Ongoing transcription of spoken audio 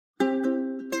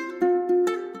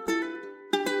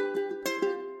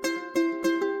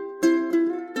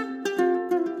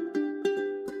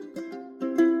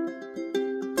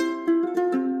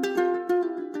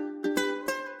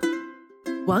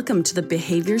Welcome to the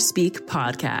Behavior Speak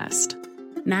podcast.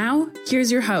 Now,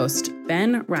 here's your host,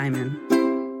 Ben Ryman.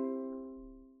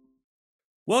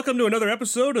 Welcome to another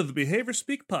episode of the Behavior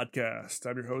Speak podcast.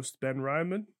 I'm your host, Ben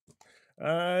Ryman.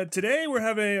 Today we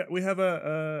have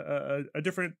a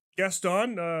different guest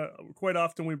on. Quite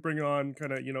often we bring on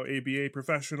kind of ABA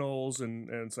professionals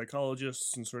and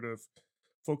psychologists and sort of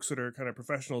folks that are kind of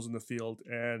professionals in the field.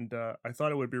 And I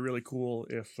thought it would be really cool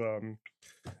if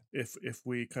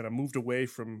we kind of moved away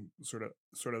from sort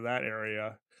of that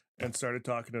area and started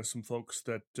talking to some folks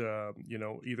that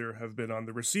either have been on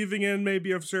the receiving end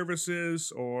maybe of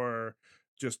services, or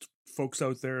just folks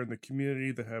out there in the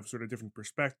community that have sort of different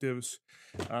perspectives,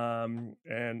 and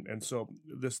so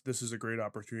this is a great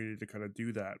opportunity to kind of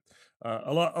do that.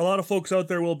 A lot of folks out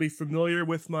there will be familiar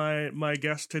with my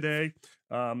guest today,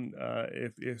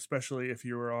 especially if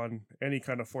you're on any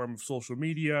kind of form of social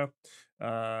media.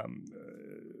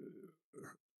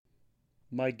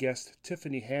 My guest,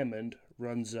 Tiffany Hammond,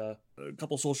 runs a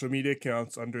couple social media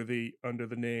accounts under the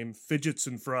name Fidgets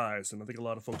and Fries, and I think a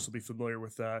lot of folks will be familiar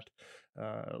with that.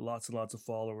 Lots and lots of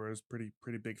followers, pretty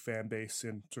big fan base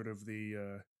in sort of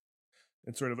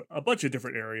a bunch of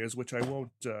different areas, which I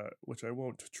won't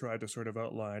try to sort of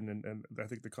outline, and I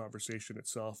think the conversation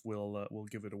itself will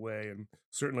give it away. And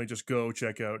certainly just go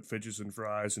check out Fidgets and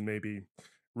Fries and maybe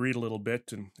read a little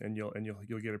bit, and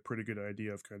you'll get a pretty good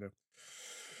idea of kind of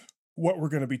what we're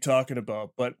going to be talking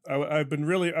about. But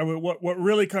what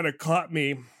really kind of caught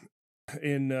me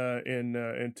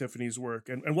in Tiffany's work,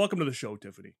 and welcome to the show,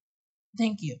 Tiffany.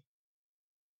 Thank you.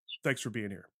 Thanks for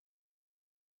being here.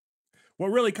 What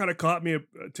really kind of caught me,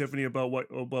 Tiffany, about what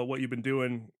you've been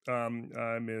doing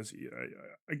is,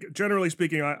 generally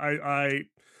speaking, I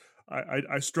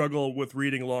struggle with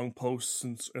reading long posts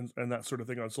and that sort of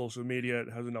thing on social media.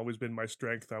 It hasn't always been my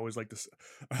strength. I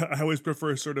always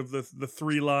prefer sort of the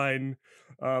 3-line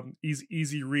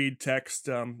easy read text.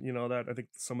 That I think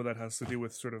some of that has to do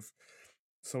with sort of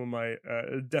some of my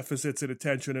deficits in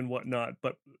attention and whatnot.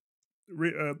 But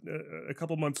a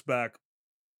couple months back,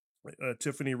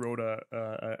 Tiffany wrote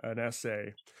an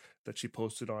essay that she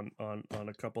posted on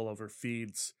a couple of her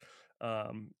feeds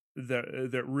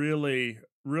that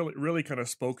really kind of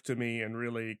spoke to me and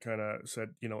really kind of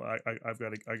said,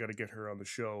 I got to get her on the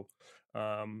show.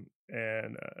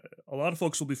 And a lot of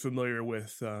folks will be familiar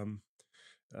with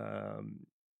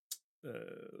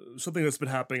something that's been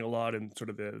happening a lot in sort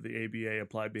of the ABA,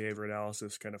 applied behavior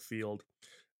analysis kind of field.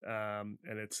 And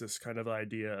it's this kind of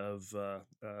idea of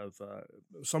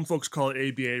some folks call it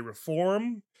ABA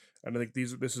reform, and I think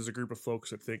this is a group of folks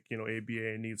that think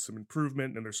ABA needs some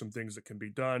improvement and there's some things that can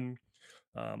be done.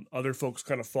 Other folks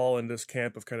kind of fall in this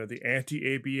camp of kind of the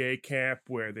anti-ABA camp,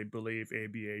 where they believe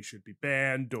ABA should be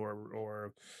banned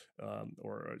or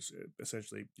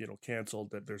essentially canceled,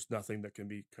 that there's nothing that can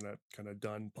be kind of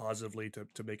done positively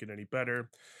to make it any better.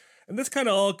 And this kind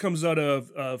of all comes out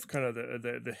of kind of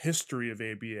the history of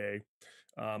ABA,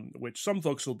 which some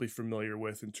folks will be familiar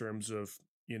with in terms of,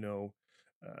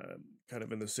 kind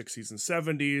of in the 60s and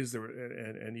 70s, there were,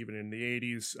 and even in the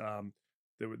 80s,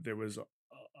 there was,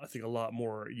 I think, a lot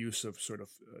more use of sort of,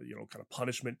 kind of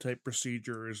punishment type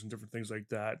procedures and different things like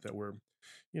that were,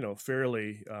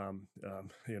 fairly, I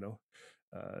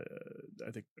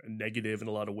think negative in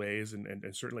a lot of ways, and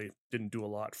certainly didn't do a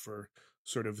lot for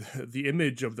sort of the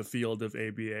image of the field of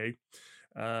ABA.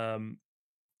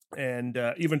 And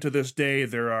even to this day,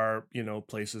 there are,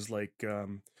 places like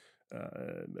that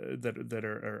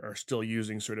are still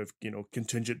using sort of,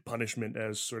 contingent punishment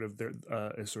as sort of their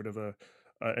as sort of an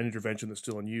intervention that's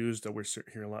still unused. We're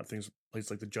hearing a lot of things, places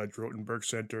like the Judge Rotenberg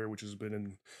Center, which has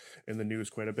been in the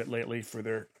news quite a bit lately for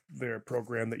their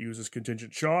program that uses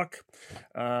contingent shock.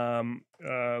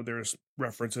 There's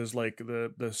references like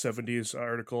the 70s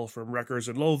article from Reckers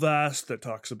and Lovaas that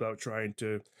talks about trying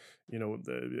to,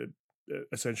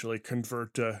 essentially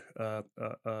convert a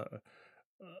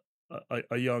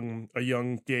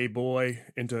young gay boy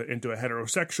into a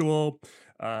heterosexual.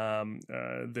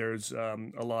 There's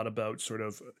a lot about sort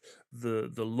of the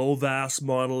Lovaas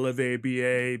model of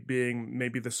ABA being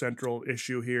maybe the central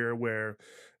issue here, where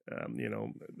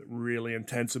really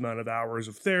intense amount of hours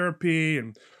of therapy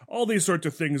and all these sorts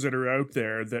of things that are out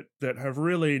there that have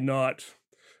really not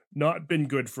been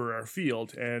good for our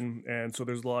field. And so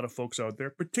there's a lot of folks out there,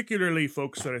 particularly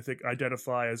folks that I think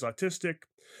identify as autistic,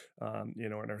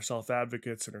 and are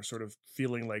self-advocates and are sort of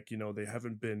feeling like, they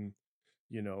haven't been,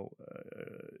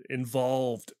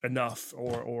 involved enough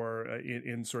or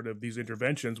in sort of these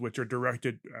interventions, which are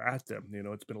directed at them.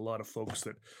 It's been a lot of folks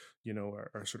that,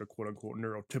 are sort of quote unquote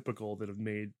neurotypical that have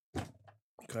made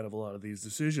kind of a lot of these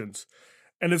decisions.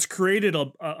 And it's created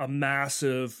a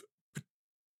massive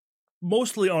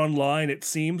mostly online, it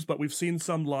seems, but we've seen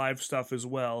some live stuff as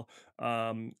well.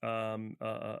 A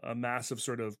massive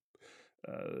sort of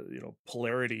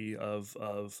polarity of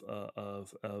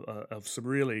some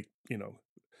really,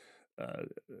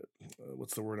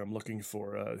 what's the word I'm looking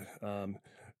for?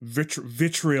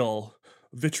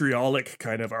 Vitriolic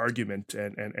kind of argument,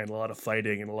 and a lot of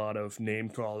fighting, and a lot of name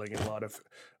calling, and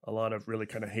a lot of really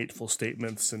kind of hateful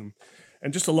statements, and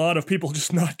just a lot of people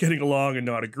just not getting along and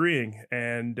not agreeing,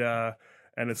 and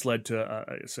it's led to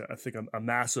I think a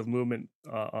massive movement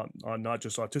on not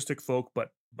just autistic folk, but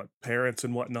parents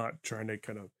and whatnot, trying to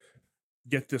kind of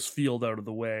get this field out of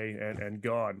the way and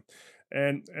gone.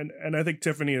 And I think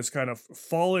Tiffany has kind of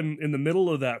fallen in the middle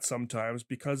of that sometimes,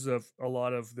 because of a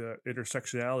lot of the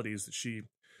intersectionalities that she,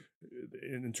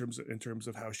 in terms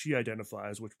of how she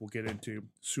identifies, which we'll get into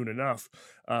soon enough.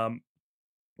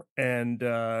 And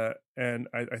I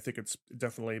think it's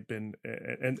definitely been,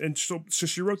 and so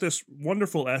she wrote this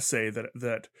wonderful essay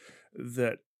that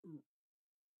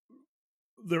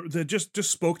just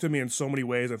spoke to me in so many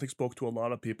ways. I think spoke to a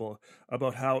lot of people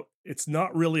about how it's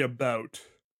not really about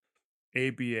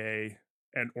ABA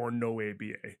or no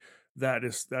ABA. That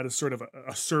is sort of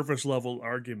a surface level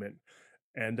argument,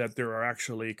 and that there are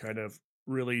actually kind of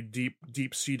really deep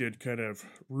seated kind of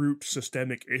root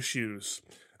systemic issues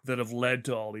that have led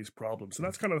to all these problems. And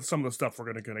that's kind of some of the stuff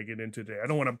we're going to get into today. I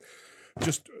don't want to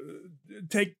just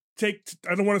I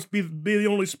don't want to be the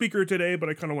only speaker today, but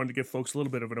I kind of wanted to give folks a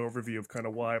little bit of an overview of kind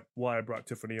of why I brought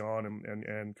Tiffany on,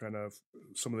 and kind of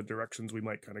some of the directions we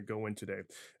might kind of go in today.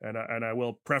 And I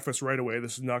will preface right away,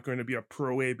 this is not going to be a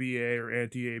pro ABA or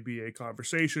anti ABA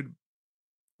conversation.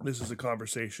 This is a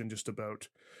conversation just about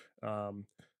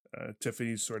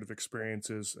Tiffany's sort of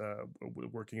experiences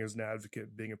working as an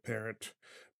advocate, being a parent,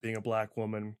 being a Black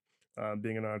woman,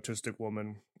 being an autistic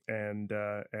woman, and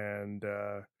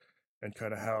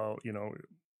kind of how,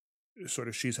 sort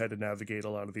of she's had to navigate a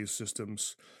lot of these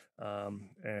systems,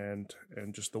 and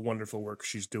just the wonderful work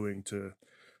she's doing to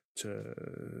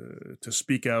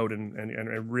speak out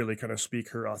and really kind of speak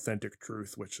her authentic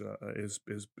truth, which has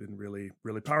been really,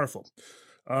 really powerful.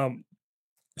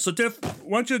 So Tiff,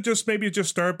 why don't you just maybe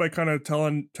start by kind of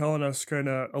telling us kind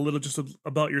of a little just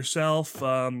about yourself,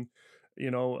 kind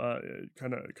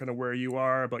of where you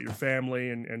are, about your family,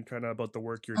 and kind of about the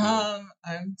work you're doing.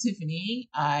 I'm Tiffany.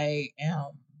 I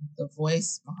am the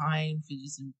voice behind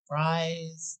Fidgets and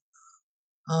Fries.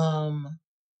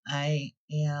 I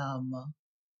am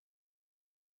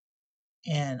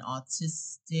an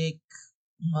autistic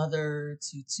mother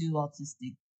to 2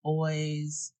 autistic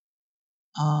boys,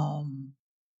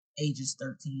 ages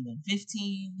 13 and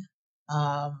 15.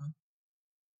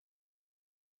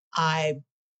 I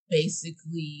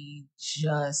basically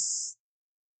just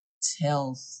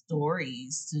tell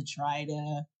stories to try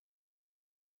to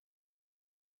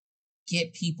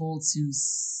get people to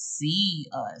see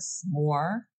us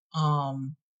more,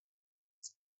 to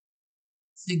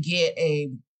get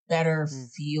a better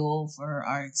feel for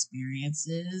our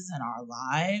experiences and our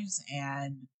lives,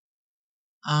 and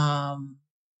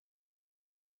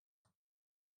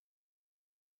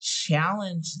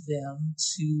challenge them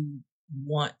to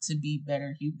want to be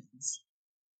better humans.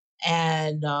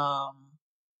 And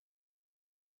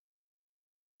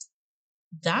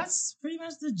that's pretty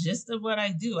much the gist of what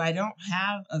I do. I don't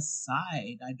have a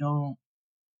side. I don't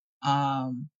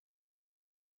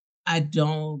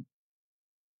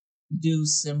do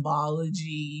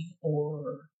symbology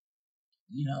or,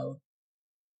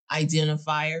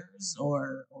 identifiers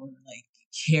or like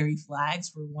carry flags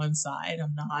for one side.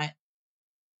 I'm not,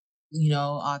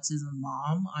 autism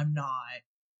mom. I'm not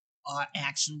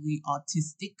actually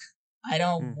autistic. I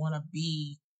don't want to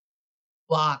be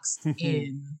boxed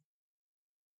in,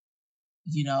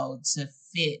 to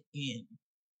fit in.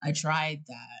 I tried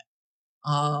that.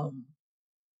 And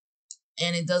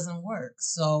it doesn't work.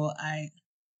 So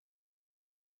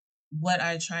what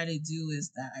I try to do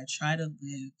is that I try to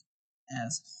live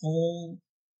as whole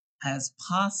as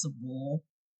possible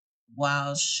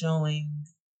while showing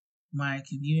my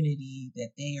community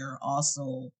that they are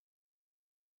also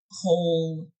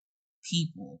whole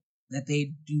people, that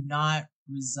they do not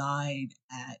reside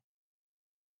at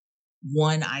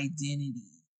one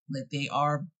identity, that they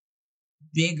are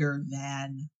bigger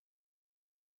than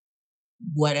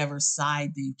whatever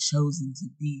side they've chosen to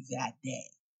be that day.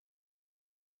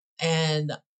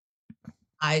 And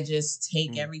I just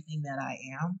take everything that I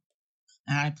am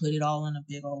and I put it all in a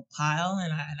big old pile,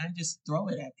 and I just throw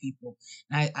it at people.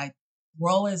 And I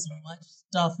throw as much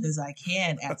stuff as I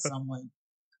can at someone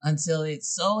until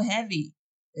it's so heavy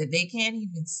that they can't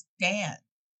even stand,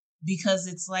 because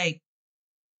it's like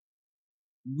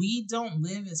we don't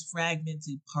live as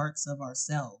fragmented parts of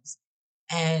ourselves.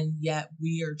 And yet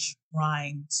we are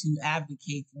trying to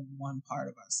advocate for one part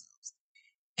of ourselves.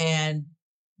 And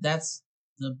that's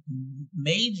the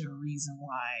major reason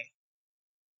why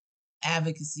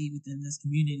advocacy within this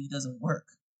community doesn't work.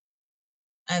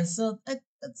 And so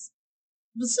that's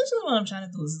essentially what I'm trying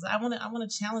to do is I want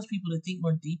to challenge people to think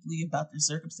more deeply about their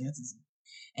circumstances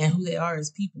and who they are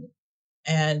as people,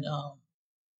 and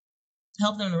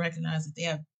help them to recognize that they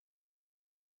have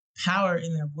power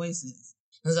in their voices.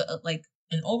 There's like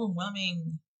an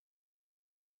overwhelming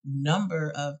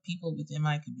number of people within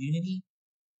my community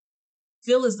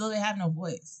feel as though they have no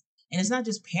voice. And it's not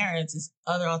just parents, it's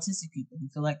other autistic people who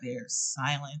feel like they're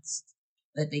silenced,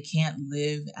 that they can't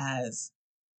live as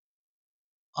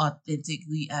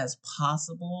authentically as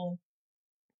possible.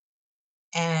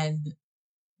 And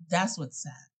that's what's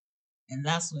sad. And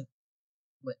that's what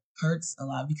hurts a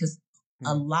lot, because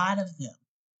a lot of them,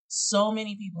 so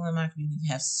many people in my community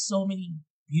have so many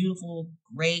beautiful,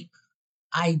 great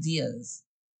ideas,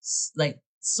 like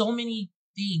so many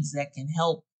things that can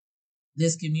help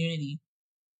this community,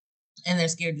 and they're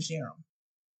scared to share them.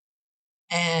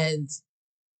 And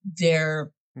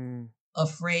they're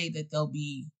afraid that they'll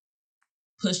be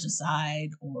pushed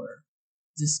aside or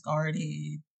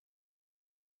discarded,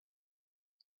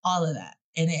 all of that.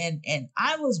 And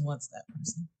I was once that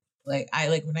person. Like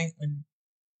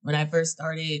when I first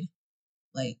started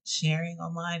like sharing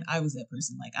online, I was that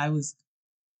person. Like I was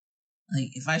like,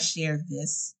 if I share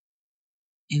this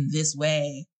in this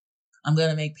way, I'm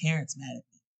gonna make parents mad at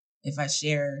me. If I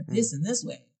share this in this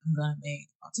way, I'm gonna make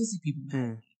autistic people mad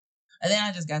at me. And then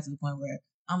I just got to the point where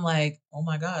I'm like, oh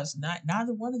my gosh,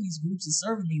 neither one of these groups is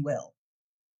serving me well.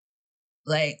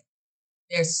 Like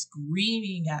they're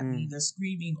screaming at me, they're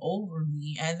screaming over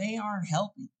me, and they aren't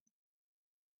helping.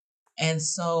 And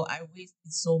so I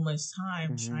wasted so much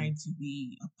time trying to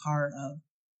be a part of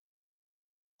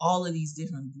all of these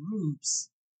different groups,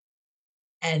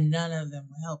 and none of them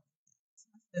were helping.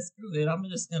 So screw it. I'm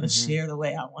just going to share the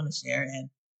way I want to share. And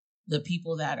the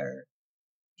people that are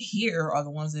here are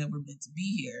the ones that were meant to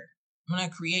be here. I'm going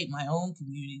to create my own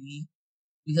community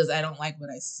because I don't like what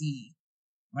I see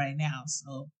right now.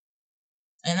 So,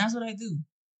 and that's what I do.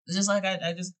 It's just like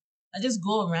I just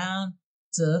go around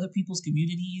to other people's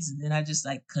communities, and then I just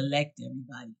like collect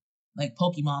everybody like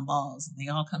Pokemon balls, and they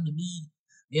all come to me,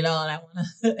 and I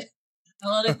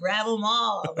want to grab them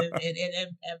all and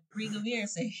bring them here and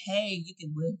say, hey, you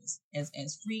can live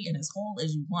as free and as whole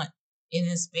as you want in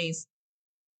this space,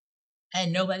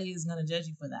 and nobody is going to judge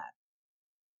you for that.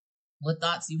 What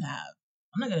thoughts you have,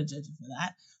 I'm not going to judge you for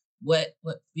that. What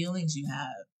feelings you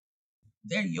have,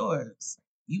 they're yours.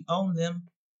 You own them.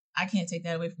 I can't take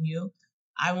that away from you.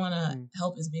 I want to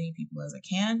help as many people as I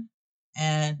can,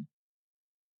 and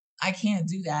I can't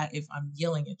do that if I'm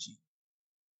yelling at you,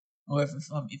 or if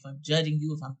I'm judging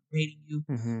you, if I'm grading you,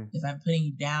 if I'm putting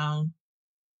you down,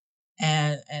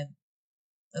 and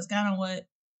that's kind of what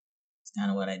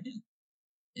I do.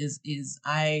 Is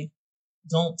I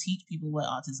don't teach people what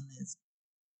autism is.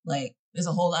 Like there's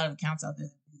a whole lot of accounts out there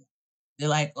that do that. They're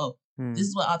like, oh, this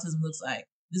is what autism looks like.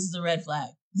 This is a red flag.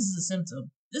 This is a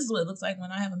symptom. This is what it looks like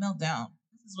when I have a meltdown.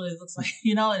 This is what it looks like,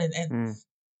 I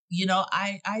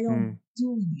don't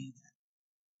do any of that.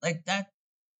 Like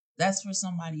that's for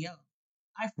somebody else.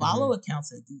 I follow accounts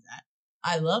that do that.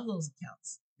 I love those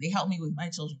accounts. They help me with my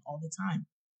children all the time.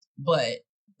 But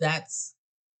that's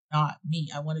not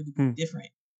me. I want it to be different.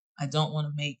 I don't want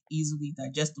to make easily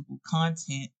digestible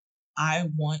content. I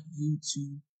want you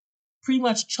to pretty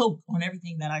much choke on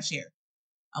everything that I share.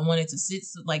 I want it to sit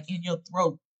like in your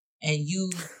throat, and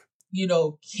you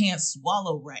can't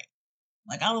swallow right.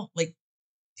 Like I don't like,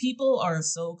 people are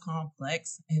so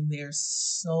complex, and there's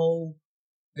so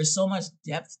much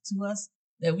depth to us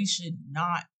that we should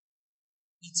not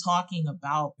be talking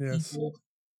about people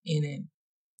in a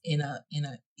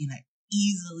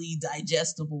easily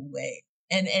digestible way.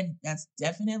 And that's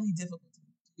definitely difficult to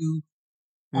do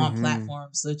on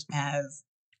platforms such as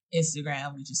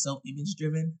Instagram, which is so image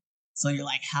driven. So you're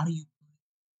like, how do you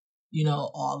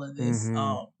all of this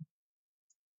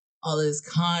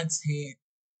content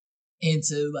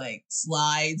into like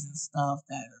slides and stuff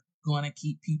that are going to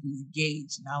keep people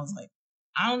engaged? And I was like,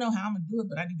 I don't know how I'm gonna do it,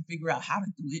 but I need to figure out how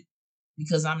to do it,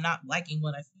 because I'm not liking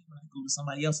what I see when I go to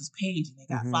somebody else's page and they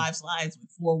got 5 slides with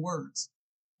 4 words,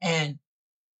 and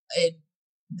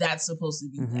that's supposed to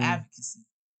be the advocacy.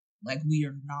 Like we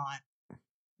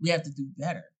have to do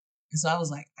better. And so I was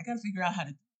like, I have to figure out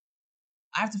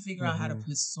how to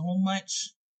put so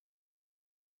much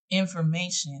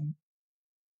information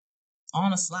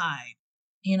on a slide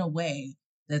in a way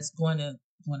that's going to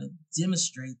want to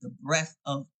demonstrate the breadth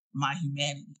of my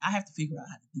humanity, I have to figure out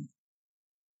how to do it.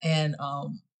 And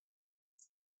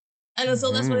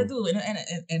so that's what I do. And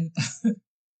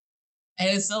and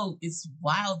it's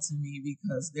wild to me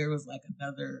because there was like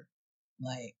another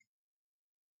like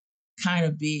kind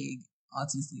of big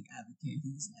autistic advocate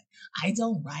who's like, I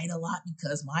don't write a lot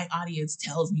because my audience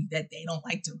tells me that they don't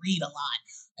like to read a lot.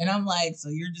 And I'm like, so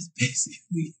you're just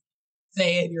basically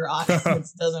saying your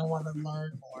audience doesn't want to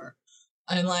learn more.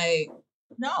 I'm like,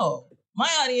 no, my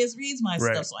audience reads my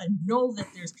stuff. So I know that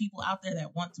there's people out there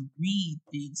that want to read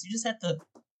things. You just have to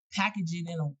package it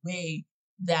in a way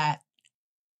that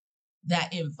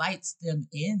invites them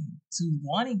in to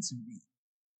wanting to read.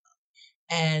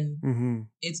 And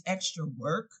it's extra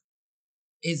work.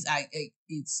 It's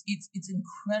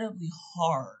incredibly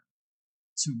hard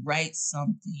to write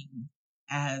something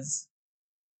as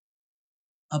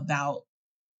about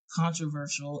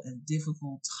controversial and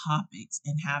difficult topics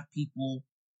and have people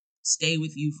stay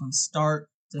with you from start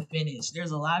to finish.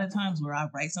 There's a lot of times where I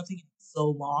write something so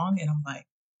long and I'm like,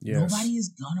 nobody is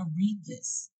gonna read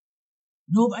this.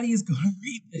 Nobody is gonna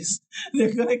read this.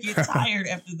 They're gonna get tired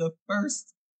after the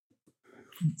first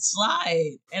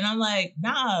slide. And I'm like,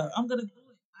 nah, I'm gonna do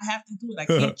it. I have to do it. I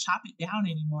can't chop it down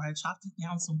anymore. I chopped it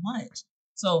down so much.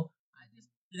 So I just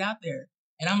put it out there.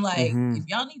 And I'm like, if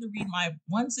y'all need to read my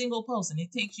one single post and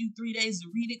it takes you 3 days to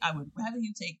read it, I would rather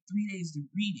you take 3 days to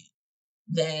read it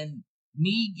than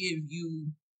me give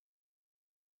you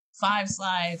 5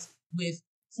 slides with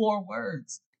 4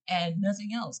 words and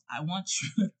nothing else. I want you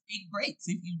to take breaks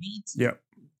if you need to. Yeah.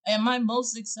 And my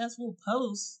most successful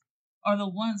posts are the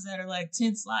ones that are like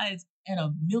 10 slides and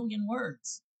 1 million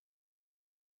words.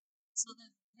 So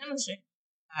that demonstrates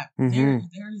that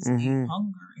there is a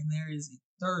hunger and there is a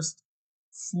thirst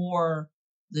for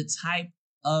the type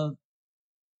of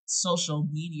social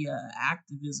media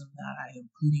activism that I am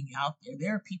putting out there.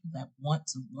 There are people that want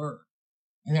to learn,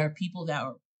 and there are people that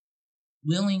are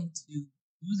willing to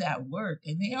do that work,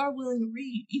 and they are willing to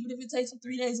read, even if it takes them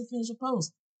 3 days to finish a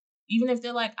post. Even if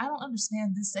they're like, I don't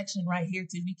understand this section right here,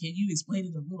 Tiffany, can you explain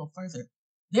it a little further?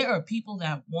 There are people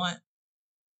that want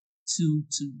to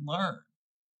learn,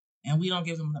 and we don't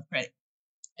give them enough credit.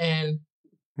 And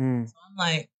so I'm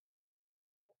like,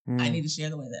 I need to share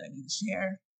the way that I need to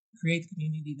share, create the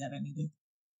community that I need to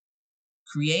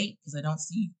create, because I don't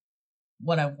see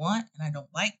what I want and I don't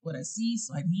like what I see.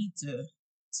 So I need to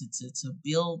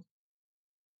build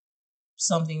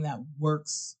something that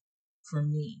works for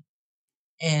me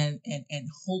and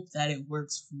hope that it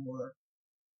works for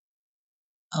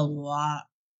a lot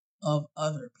of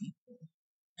other people.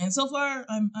 And so far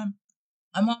I'm on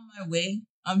my way.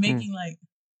 I'm making like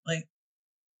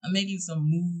I'm making some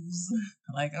moves.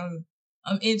 Like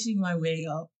I'm inching my way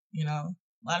up, you know.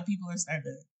 A lot of people are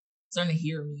starting to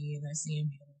hear me and they're seeing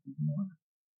me a little bit more.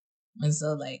 And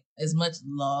so like as much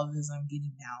love as I'm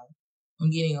getting now,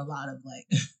 I'm getting a lot of like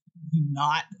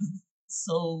not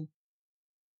so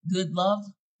good love.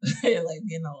 Like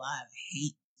getting a lot of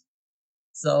hate.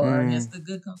 So I guess the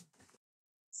good comes.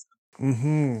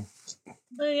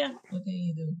 But yeah, what can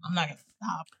you do? I'm not gonna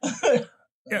stop.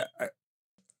 Yeah.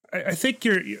 I think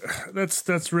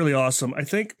that's really awesome. I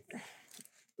think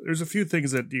there's a few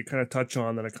things that you kind of touch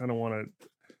on that I kind of want to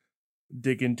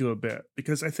dig into a bit,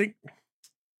 because I think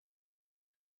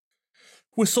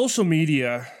with social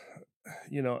media,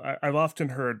 you know, I've often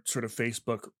heard sort of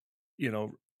Facebook, you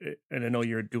know, and I know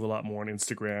you do a lot more on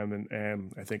Instagram,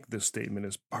 and I think this statement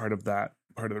is part of that,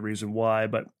 part of the reason why.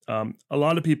 But a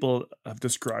lot of people have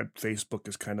described Facebook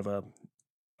as kind of a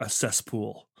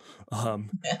cesspool of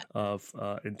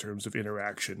in terms of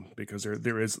interaction, because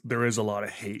there is a lot of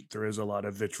hate, there is a lot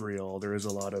of vitriol, there is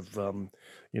a lot of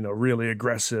you know, really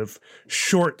aggressive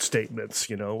short statements,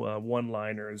 you know,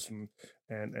 one-liners,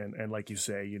 and like you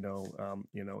say, you know,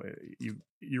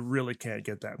 you really can't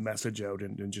get that message out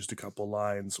in just a couple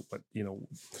lines, but you know,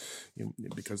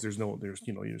 because there's no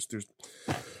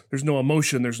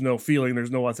emotion, there's no feeling,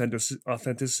 there's no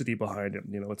authenticity behind it.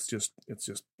 You know, it's just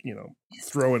you know,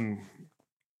 throwing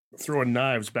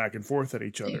knives back and forth at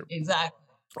each other exactly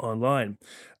online.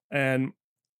 And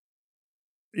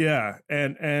yeah,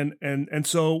 and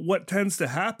so what tends to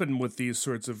happen with these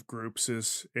sorts of groups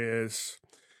is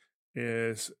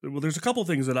well, there's a couple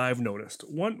things that I've noticed.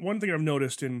 One thing I've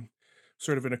noticed in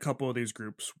a couple of these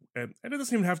groups, and it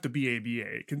doesn't even have to be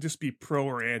ABA, it can just be pro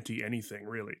or anti anything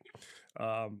really.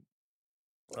 But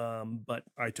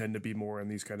I tend to be more in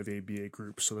these kind of ABA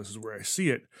groups, so this is where I see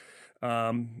it.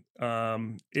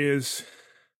 Is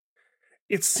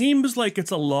it seems like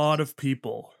it's a lot of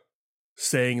people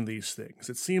saying these things.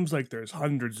 It seems like there's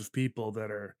hundreds of people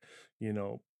that are, you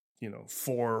know,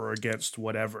 for or against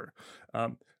whatever.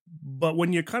 But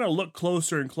when you kind of look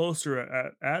closer and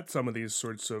closer at some of these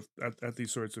sorts of at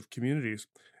these sorts of communities,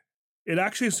 it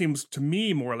actually seems to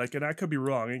me more like, and I could be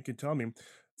wrong, and you can tell me,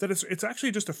 that it's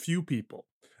actually just a few people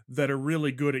that are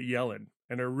really good at yelling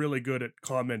and are really good at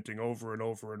commenting over and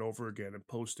over and over again and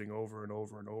posting over and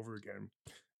over and over again.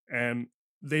 And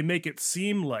they make it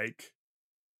seem like,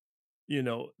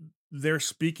 they're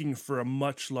speaking for a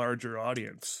much larger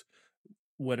audience,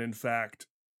 when in fact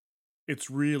it's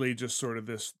really just sort of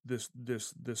this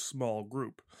small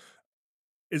group.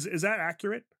 Is that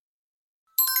accurate?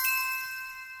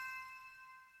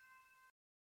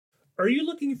 Are you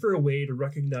looking for a way to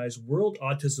recognize World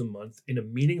Autism Month in a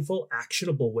meaningful,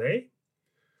 actionable way?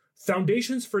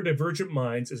 Foundations for Divergent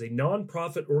Minds is a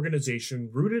nonprofit organization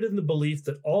rooted in the belief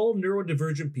that all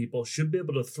neurodivergent people should be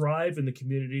able to thrive in the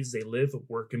communities they live,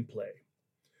 work, and play.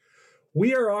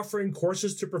 We are offering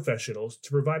courses to professionals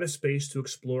to provide a space to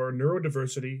explore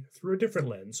neurodiversity through a different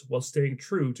lens while staying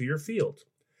true to your field.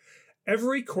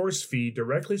 Every course fee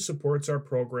directly supports our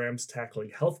programs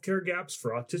tackling healthcare gaps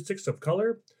for autistics of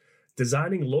color,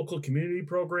 designing local community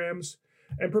programs,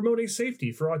 and promoting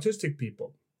safety for autistic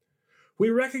people. We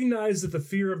recognize that the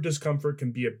fear of discomfort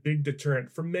can be a big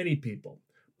deterrent for many people,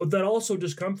 but that also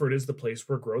discomfort is the place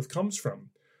where growth comes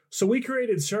from. So we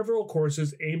created several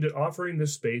courses aimed at offering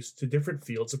this space to different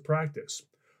fields of practice.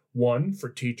 One for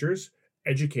teachers,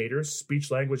 educators,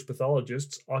 speech-language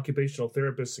pathologists, occupational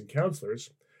therapists, and counselors,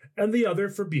 and the other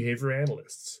for behavior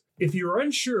analysts. If you are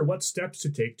unsure what steps to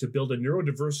take to build a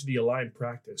neurodiversity-aligned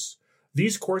practice,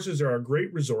 these courses are a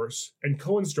great resource and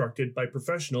co-instructed by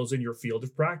professionals in your field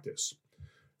of practice.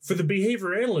 For the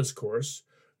Behavior Analyst course,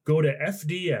 go to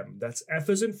FDM, that's F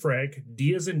as in Frank,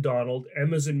 D as in Donald,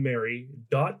 M as in Mary,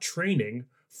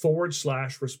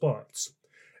 .training/response.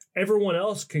 Everyone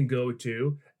else can go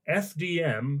to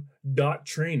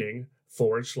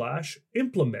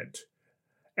fdm.training/implement.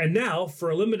 And now, for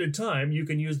a limited time, you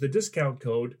can use the discount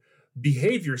code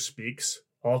BehaviorSpeaks,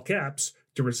 all caps,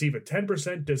 to receive a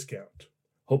 10% discount.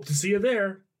 Hope to see you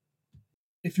there.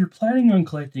 If you're planning on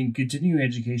collecting continuing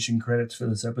education credits for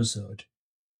this episode,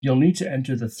 you'll need to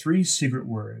enter the 3 secret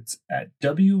words at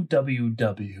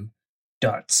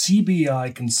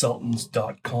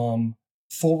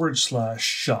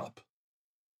www.cbiconsultants.com/shop.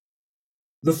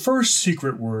 The first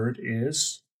secret word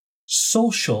is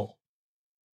social.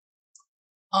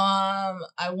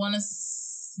 I want to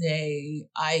say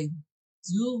I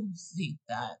do think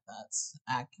that that's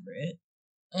accurate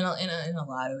in a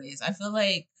lot of ways. I feel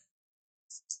like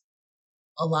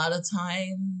a lot of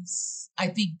times I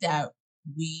think that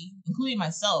we, including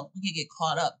myself, we can get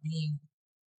caught up being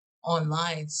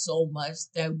online so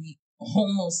much that we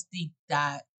almost think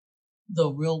that the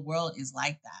real world is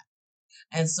like that.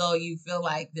 And so you feel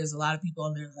like there's a lot of people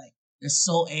on there like they're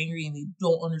so angry and they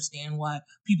don't understand why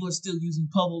people are still using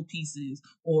puzzle pieces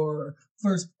or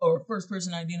first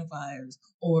person identifiers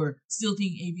or still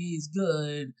think ABA is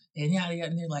good and yada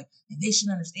yada. And they're like, and they should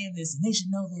understand this and they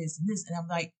should know this and this. And I'm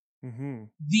like,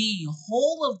 the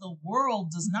whole of the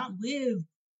world does not live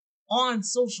on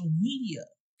social media.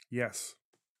 Yes.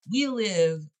 We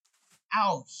live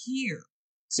out here.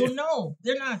 So no,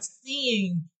 they're not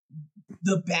seeing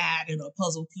the bad in a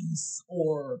puzzle piece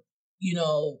or,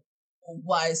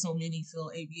 why so many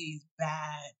feel ABA is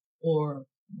bad or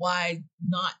why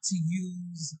not to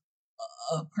use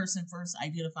a person first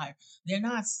identifier. They're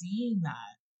not seeing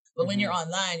that. But when you're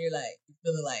online, you're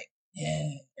feeling like,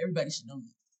 yeah, everybody should know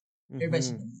this. Everybody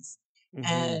should know this.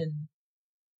 And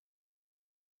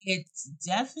it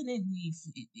definitely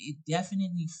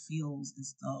feels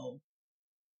as though,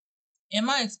 in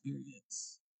my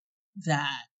experience,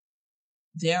 that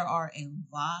there are a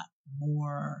lot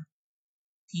more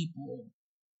people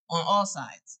on all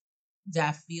sides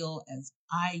that feel as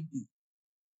I do.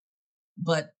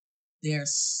 But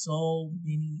there's so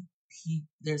many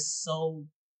people,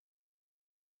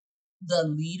 the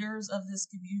leaders of this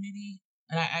community,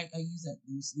 and I use that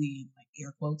loosely in like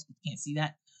air quotes, but you can't see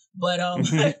that. But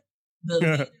the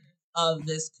leaders of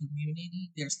this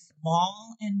community, they're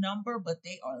small in number, but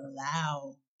they are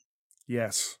loud.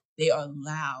 Yes. They are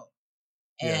loud.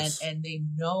 Yes. And they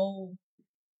know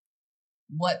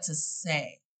what to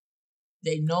say.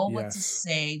 They know what to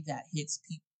say that hits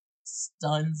people,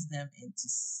 stuns them into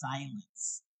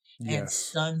silence, and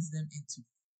stuns them into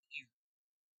fear.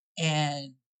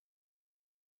 And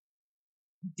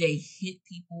they hit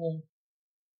people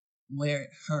where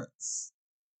it hurts.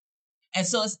 And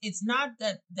so it's not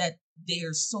that they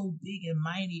are so big and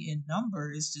mighty in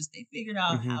number. It's just they figured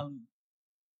out how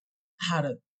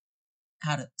to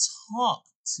talk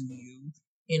to you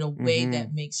in a way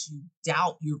that makes you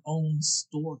doubt your own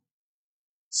story.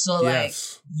 So like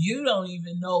Yes. you don't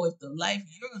even know if the life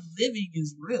you're living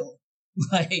is real.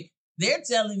 Like they're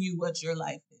telling you what your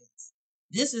life is.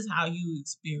 This is how you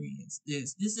experience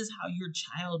this. This is how your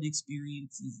child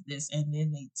experiences this. And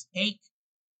then they take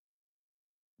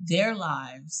their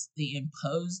lives, they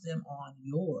impose them on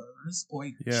yours or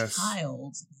your Yes.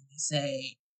 child's, and they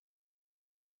say,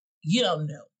 you don't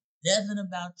know nothing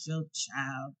about your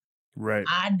child. Right.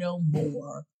 I know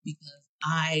more because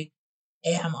I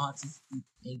am autistic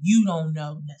and you don't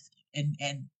know nothing.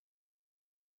 And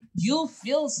you'll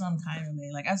feel some kind of way.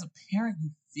 Like as a parent,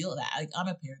 you feel that. Like I'm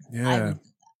a parent. I Yeah. would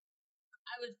feel that.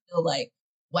 I would feel like,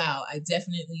 wow, I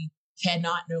definitely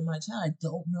cannot know my child. I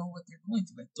don't know what they're going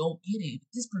through. I don't get it.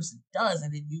 But this person does.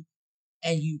 And then you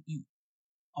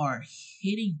are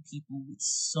hitting people with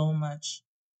so much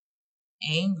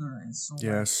anger and so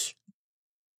Yes. much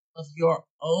of your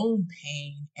own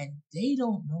pain, and they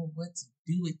don't know what to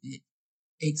do with it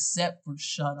except for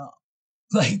shut up.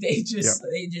 Like they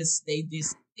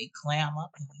clam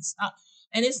up and they stop.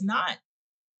 And it's not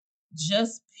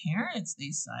just parents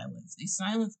they silence. They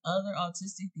silence other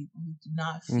autistic people who do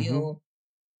not feel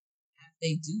as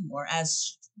they do or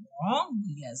as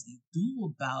strongly as they do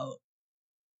about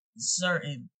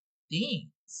certain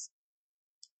things.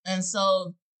 And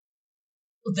so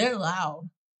they're loud.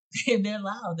 They're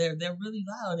loud. They're really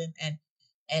loud and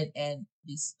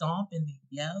they stomp and they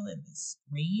yell and they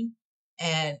scream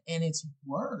and it's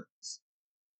words.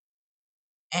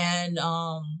 And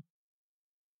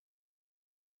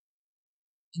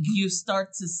you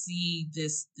start to see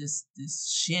this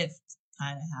shift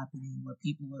kind of happening where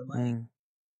people are like,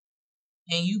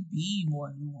 can you be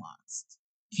more nuanced?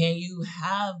 Can you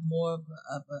have more of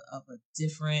a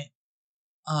different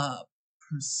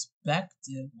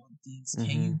perspective on things?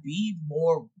 Can you be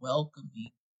more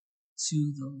welcoming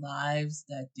to the lives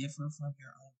that differ from your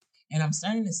own? And I'm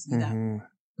starting to see that more.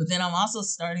 But then I'm also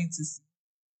starting to see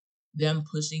them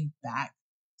pushing back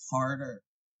harder,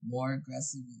 more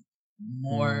aggressively,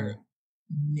 more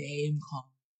name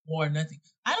calling, more nothing.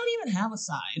 I don't even have a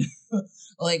side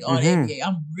like on ABA.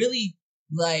 I'm really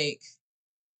like,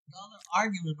 y'all are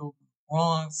arguing over the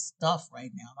wrong stuff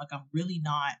right now. Like I'm really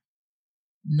not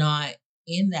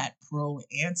in that pro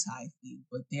anti thing,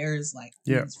 but there's like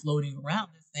things floating around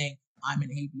that saying I'm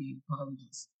an ABA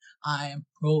apologist. I am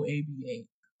pro ABA.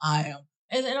 I am,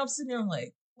 and then I'm sitting there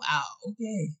like, wow,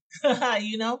 okay,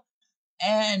 you know.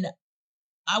 And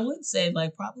I would say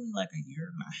like probably like a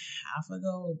year and a half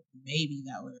ago, maybe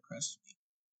that would have crushed me.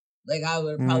 Like I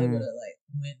would probably would have like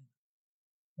went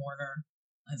corner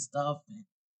and stuff,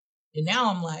 and now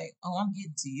I'm like, oh, I'm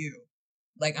getting to you.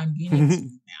 Like I'm getting to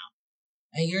you now.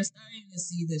 And you're starting to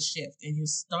see this shift and you're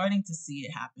starting to see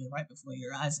it happen right before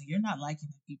your eyes. And you're not liking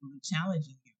that people are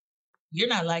challenging you. You're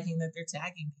not liking that they're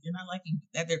tagging me. You're not liking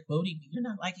that they're quoting me. You're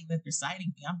not liking that they're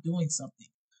citing me. I'm doing something.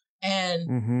 And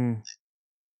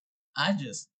I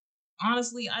just,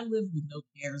 honestly, I live with no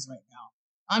cares right now.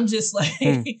 I'm just like,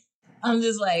 I'm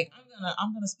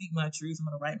gonna speak my truth. I'm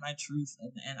gonna write my truth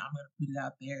and I'm gonna put it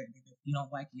out there. And if you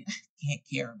don't like it, I can't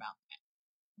care about that.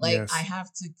 Like I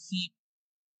have to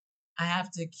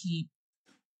keep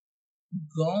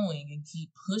going and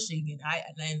keep pushing. And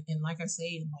like I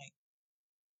say, and like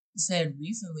I said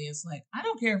recently, it's like, I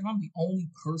don't care if I'm the only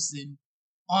person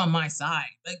on my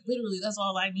side. Like literally, that's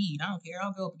all I need. I don't care.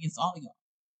 I'll go up against all of y'all.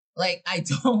 Like I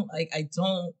don't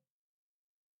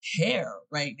care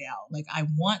right now. Like I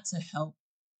want to help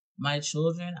my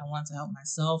children. I want to help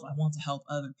myself. I want to help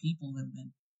other people. And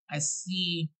then I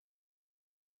see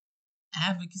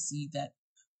advocacy that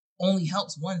only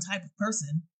helps one type of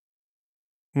person.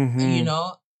 You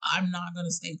know, I'm not going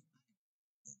to stay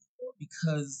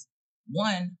because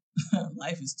one,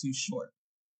 life is too short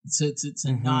to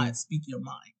not speak your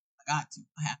mind. I got to.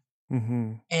 I have to.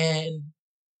 And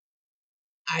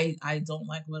I don't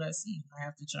like what I see. I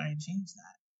have to try and change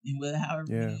that. And with however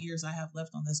many years I have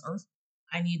left on this earth,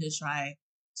 I need to try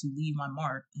to leave my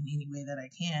mark in any way that I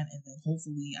can. And then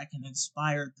hopefully I can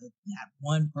inspire that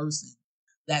one person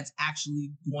that's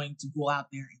actually going to go out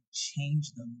there and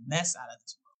change the mess out of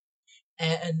this world.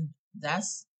 And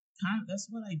that's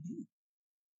what I do.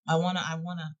 I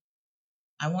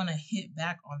wanna hit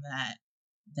back on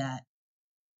that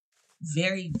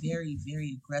very, very,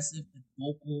 very aggressive and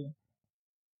vocal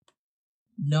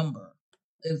number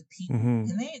of people,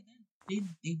 and they do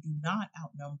not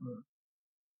outnumber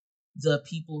the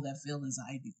people that feel as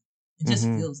I do. It just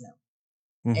feels that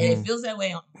way, and it feels that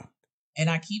way. And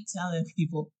I keep telling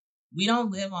people, we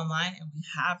don't live online, and we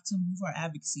have to move our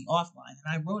advocacy offline.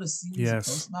 And I wrote a series of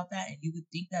posts about that, and you would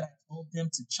think that I told them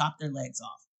to chop their legs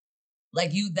off.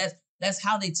 Like that's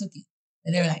how they took it.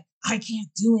 And they're like, I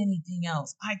can't do anything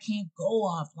else. I can't go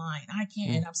offline. I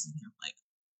can't. And I'm sitting here like,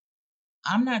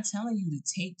 I'm not telling you to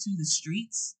take to the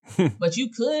streets, but you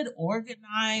could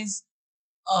organize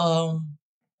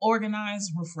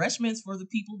refreshments for the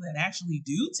people that actually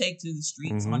do take to the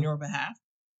streets on your behalf.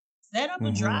 Set up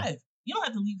a drive. You don't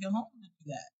have to leave your home to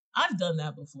do that. I've done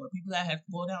that before. People that have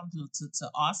to go down to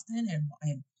Austin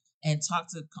and talk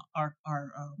to our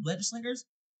legislators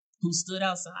who stood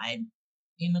outside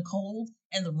in the cold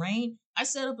and the rain. I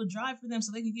set up a drive for them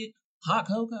so they could get hot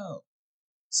cocoa,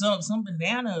 some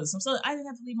bananas, some stuff. I didn't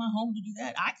have to leave my home to do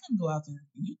that. I couldn't go out there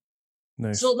and do it.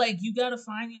 Nice. So like you got to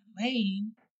find your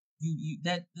lane, you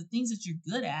that the things that you're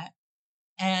good at,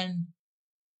 and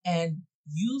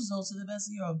use those to the best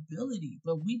of your ability.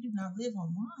 But we do not live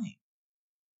online.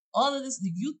 All of this,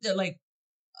 the youth that like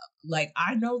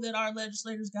I know that our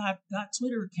legislators got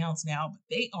Twitter accounts now, but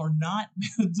they are not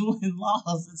doing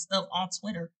laws and stuff on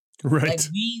Twitter. Right. Like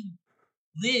we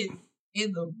live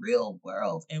in the real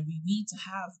world, and we need to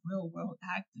have real world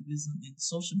activism. And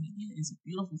social media is a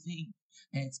beautiful thing,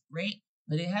 and it's great,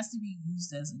 but it has to be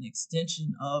used as an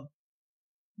extension of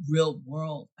real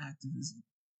world activism.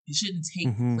 It shouldn't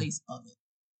take the place of it.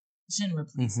 It shouldn't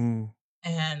replace it.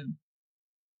 And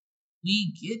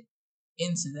we get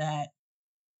into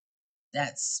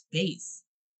that space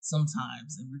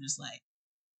sometimes, and we're just like,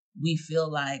 we feel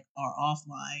like our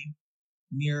offline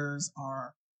mirrors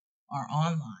our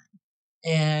online,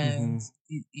 and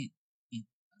it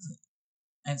doesn't.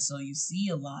 And so you see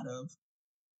a lot of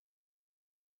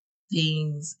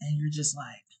things, and you're just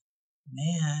like,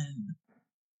 man,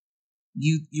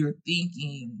 you're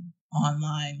thinking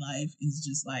online life is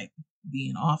just like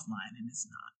being offline, and it's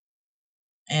not.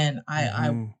 And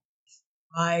I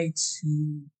try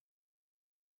to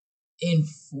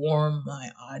inform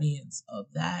my audience of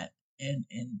that,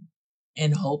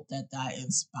 and hope that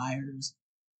inspires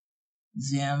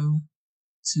them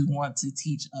to want to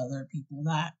teach other people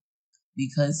that,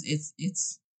 because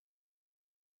it's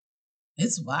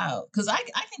wild. Because I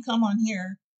can come on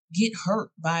here, get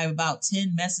hurt by about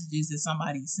 10 messages that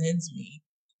somebody sends me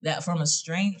that from a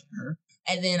stranger,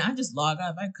 and then I just log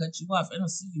off. I cut you off. I don't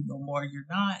see you no more. You're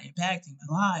not impacting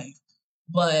my life.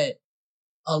 But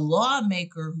a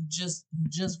lawmaker who just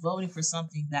voted for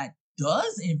something that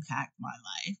does impact my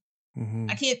life,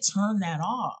 I can't turn that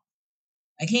off.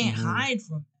 I can't hide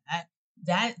from that.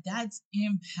 That's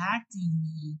impacting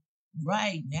me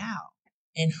right now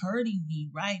and hurting me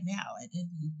right now and in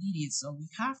the immediate. So we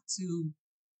have to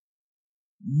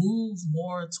move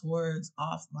more towards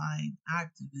offline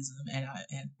activism, and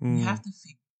we have to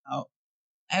figure out,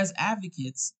 as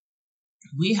advocates,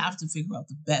 we have to figure out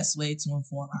the best way to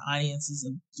inform our audiences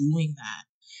of doing that.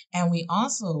 And we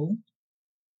also,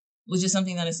 which is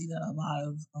something that I see that a lot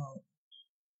of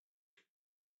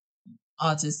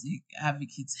autistic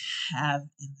advocates have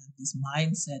in this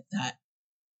mindset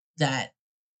that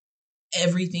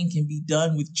everything can be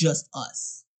done with just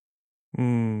us.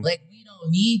 Like, we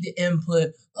don't need the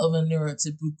input of a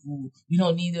neurotypical. We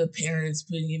don't need the parents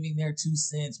giving their 2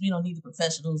 cents. We don't need the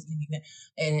professionals giving that.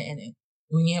 And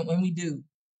when we do,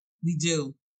 we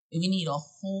do. And we need a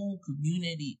whole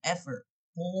community effort,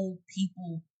 whole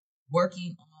people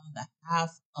working on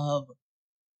behalf of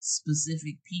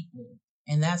specific people.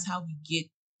 And that's how we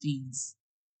get things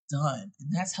done.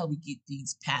 And that's how we get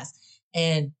things passed.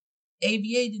 And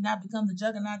ABA did not become the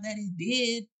juggernaut that it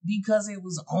did because it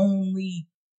was only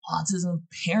autism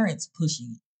parents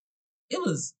pushing it. It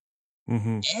was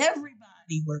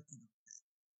everybody working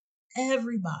on it.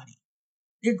 Everybody.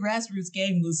 Their grassroots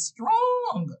game was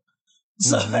strong.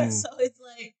 So it's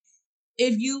like,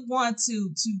 if you want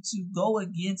to go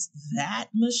against that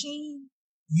machine,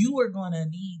 you are going to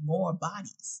need more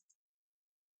bodies.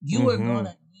 You are going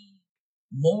to need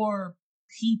more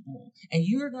people, and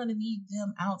you're going to need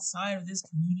them outside of this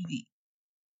community.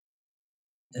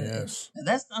 Yes. And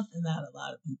that's something that a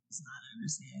lot of people's not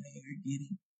understanding or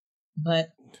getting.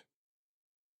 But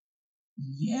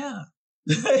yeah.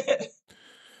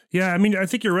 Yeah, I mean, I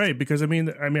think you're right, because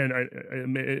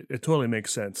it totally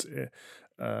makes sense,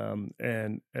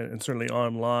 and certainly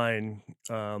online,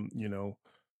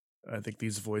 I think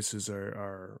these voices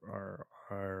are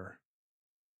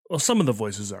well, some of the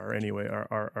voices are anyway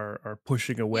are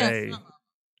pushing away,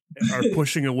 are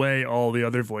pushing away all the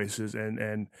other voices,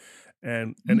 and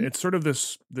it's sort of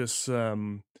this it's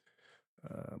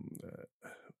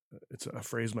a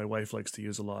phrase my wife likes to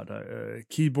use a lot,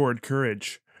 keyboard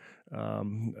courage.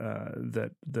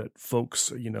 That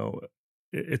folks,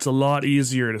 it's a lot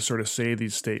easier to sort of say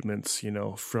these statements,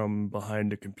 from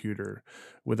behind a computer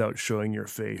without showing your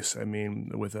face. I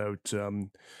mean, without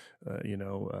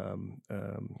and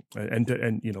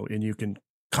you can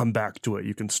come back to it.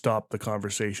 You can stop the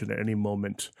conversation at any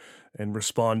moment and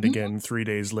respond again 3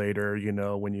 days later,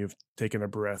 when you've taken a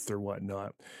breath or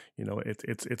whatnot.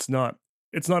 It's not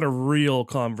a real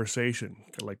conversation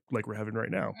like we're having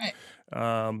right now.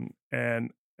 Right.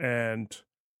 And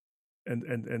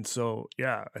so,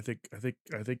 yeah, I think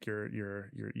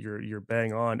you're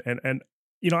bang on. And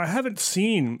I haven't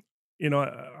seen,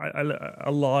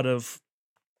 a lot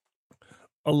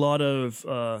of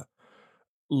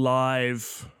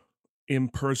live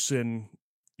in-person,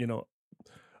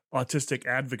 autistic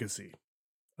advocacy.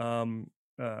 Uh,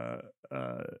 uh,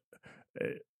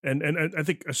 and I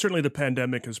think certainly the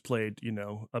pandemic has played,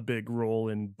 a big role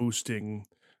in boosting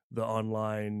the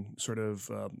online sort of,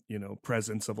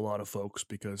 presence of a lot of folks,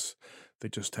 because they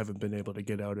just haven't been able to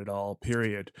get out at all,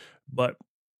 period. But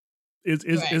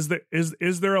Right.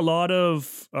 is there a lot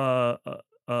of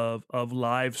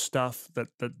live stuff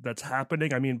that's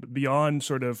happening? I mean, beyond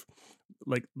sort of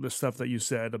like the stuff that you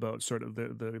said about sort of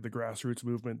the grassroots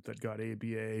movement that got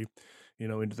ABA,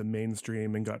 into the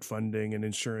mainstream and got funding and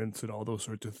insurance and all those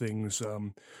sorts of things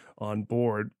on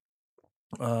board.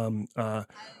 I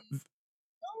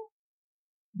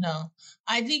no.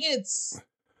 I think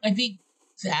I think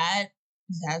that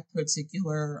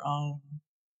particular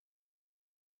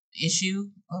issue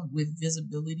with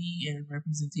visibility and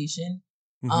representation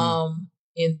Mm-hmm.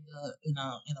 in a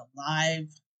live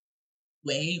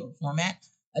way or format.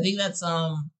 I think that's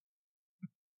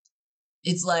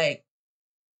it's like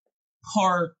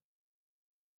part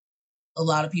a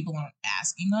lot of people aren't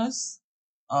asking us,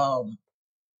 um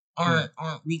aren't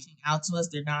reaching out to us.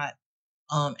 They're not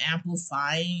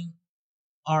amplifying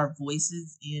our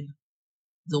voices in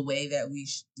the way that we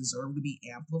deserve to be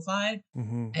amplified.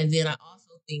 Mm-hmm. And then I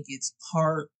also think it's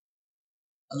part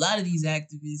a lot of these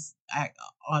activists,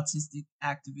 autistic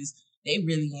activists, they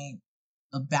really ain't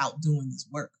about doing this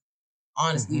work.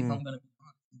 Honestly, if Mm-hmm. I'm gonna be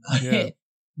honest about Yeah. it,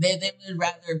 they would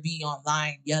rather be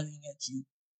online yelling at you,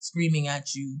 screaming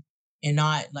at you, and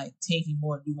not like taking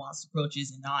more nuanced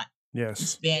approaches and not Yes.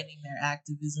 expanding their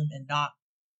activism and not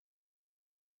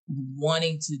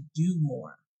wanting to do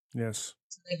more. Yes.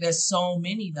 So, like, there's so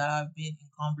many that I've been in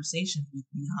conversation with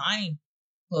behind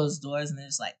closed doors, and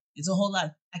it's like it's a whole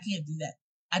lot. I can't do that.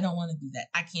 I don't want to do that.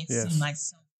 I can't see Yes.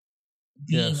 myself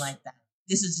being Yes. like that.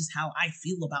 This is just how I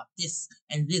feel about this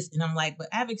and this. And I'm like, but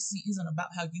advocacy isn't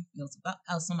about how you feel, it's about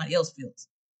how somebody else feels.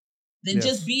 Then Yes.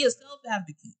 just be a self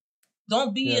advocate.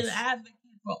 Don't be an Yes. advocate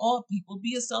for all people.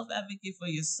 Be a self advocate for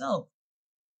yourself.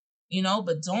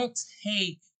 But don't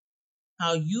take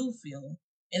how you feel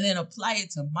and then apply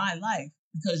it to my life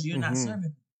because you're not Mm-hmm.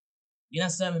 serving me. You're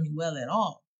not serving me well at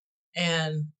all.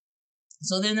 And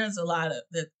so then there's a lot of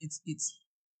that. It's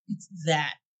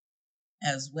that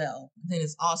as well. Then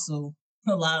it's also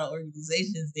a lot of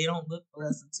organizations, they don't look for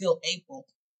us until April.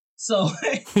 So so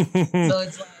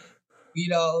it's like,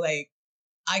 like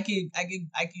I can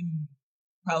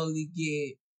probably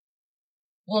get,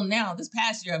 well, now this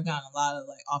past year I've gotten a lot of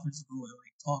like offers to go and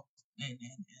like talk and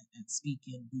speak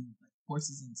and do like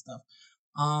courses and stuff.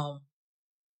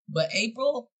 But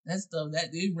April, that stuff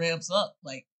that it ramps up.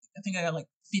 Like I think I got like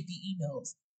 50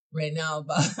 emails right now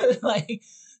about like,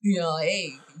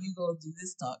 hey, can you go do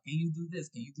this talk? Can you do this?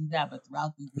 Can you do that? But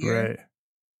throughout the year, Right.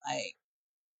 like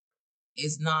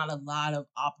it's not a lot of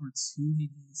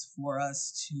opportunities for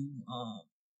us to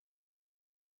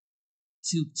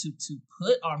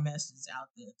put our message out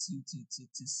there, to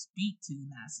speak to the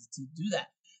masses, to do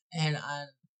that. And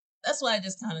that's why I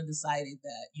just kind of decided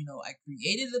that, I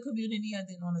created the community I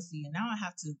didn't want to see, and now I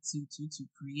have to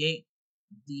create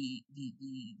the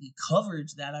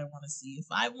coverage that I want to see. If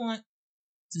I want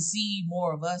to see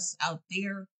more of us out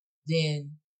there,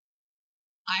 then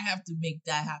I have to make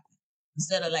that happen.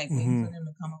 Instead of like waiting for them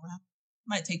to come around, it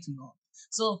might take too long.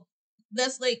 So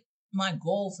that's like my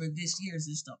goal for this year is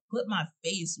just to put my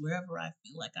face wherever I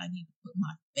feel like I need to put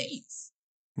my face.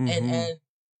 And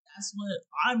that's what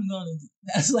I'm gonna do.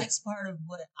 That's like part of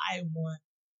what I want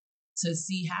to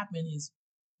see happen is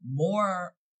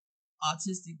more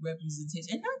autistic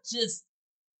representation. And not just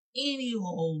any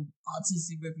old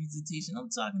autistic representation. I'm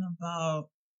talking about,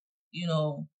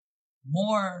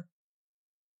 more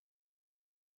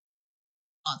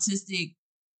autistic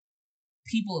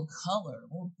people of color,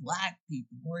 more Black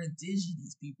people, more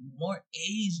indigenous people, more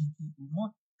Asian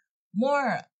people,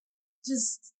 more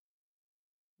just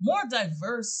more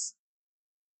diverse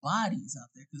bodies out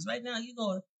there. Because right now, I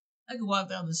could walk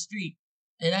down the street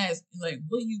and ask, like,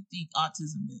 what do you think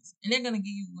autism is? And they're gonna give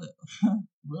you a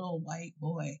little white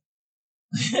boy,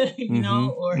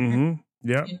 or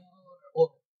Yeah.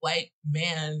 or white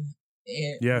man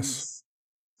Yes. who's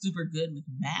super good with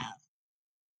math.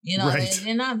 You know, Right.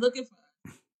 they're not looking for,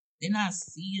 they're not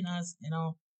seeing us. You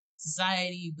know,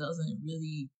 society doesn't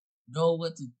really know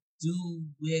what to do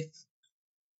with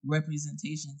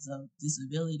representations of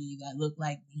disability that look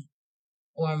like me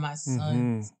or my Mm-hmm.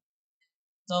 sons.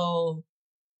 So,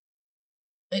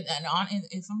 and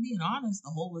if I'm being honest,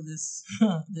 the whole of this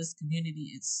this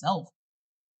community itself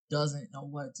doesn't know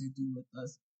what to do with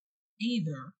us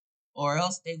either, or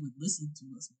else they would listen to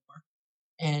us more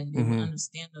and they would Mm-hmm.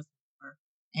 understand us more,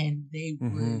 and they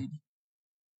Mm-hmm. would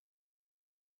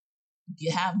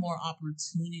have more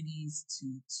opportunities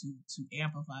to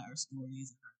amplify our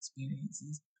stories and our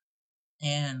experiences.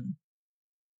 And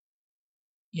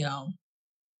you know,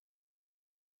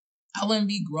 I wouldn't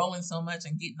be growing so much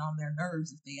and getting on their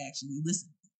nerves if they actually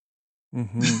listened.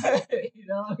 Mm-hmm. You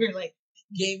know, or like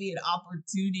gave me an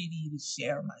opportunity to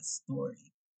share my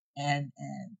story and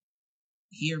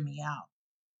hear me out.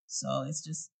 So it's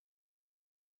just,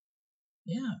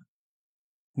 yeah,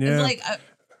 it's Yeah. like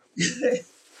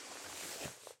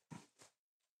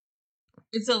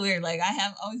it's so weird. Like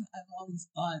I've always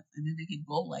thought, and then they could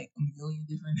go like a million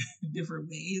different different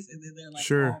ways, and then they're like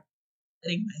Sure. all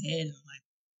hitting my head, and I'm like,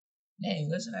 dang,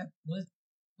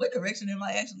 what direction am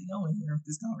I actually going here with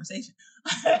this conversation?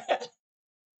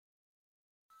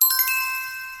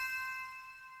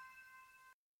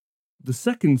 The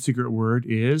second secret word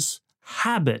is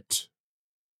habit.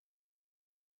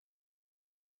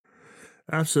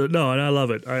 Absolutely. No, and I love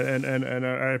it. And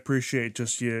I appreciate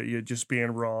just you just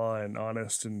being raw and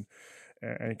honest and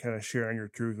kind of sharing your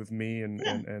truth with me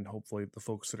Yeah. and hopefully the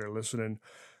folks that are listening.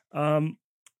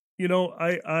 You know,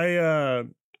 I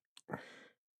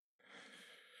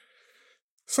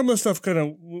some of the stuff kind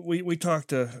of we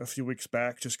talked a few weeks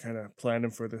back, just kind of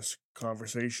planning for this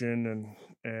conversation,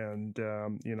 and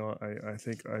you know, I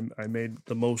think I made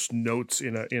the most notes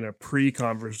in a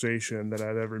pre-conversation that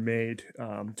I've ever made,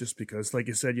 just because, like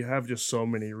you said, you have just so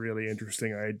many really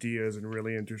interesting ideas and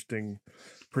really interesting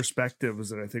perspectives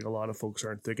that I think a lot of folks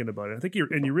aren't thinking about. And I think you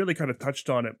really kind of touched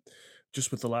on it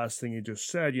just with the last thing you just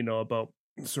said, you know, about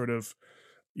sort of,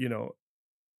 you know,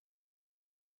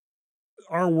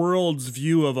 our world's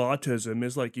view of autism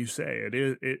is, like you say,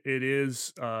 it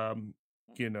is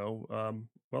you know,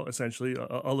 well, essentially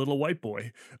a little white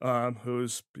boy,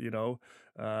 who's, you know,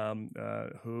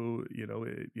 who,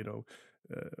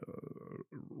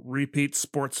 repeats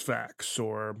sports facts,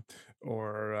 or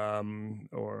you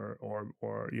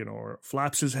know, or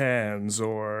flaps his hands,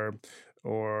 or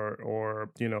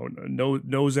you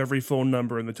knows every phone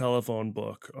number in the telephone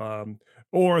book,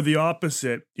 or the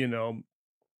opposite, you know,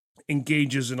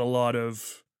 engages in a lot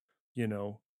of, you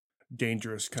know,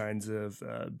 dangerous kinds of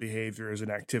behaviors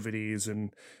and activities,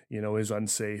 and, you know, is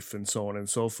unsafe, and so on and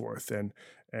so forth. And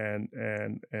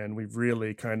we've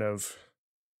really kind of,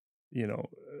 you know,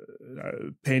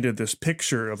 painted this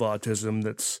picture of autism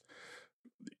that's,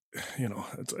 you know,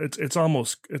 it's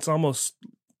almost,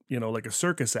 you know, like a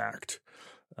circus act.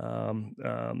 And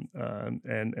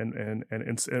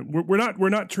we're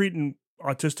not treating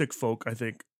autistic folk, I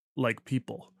think, like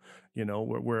people. You know,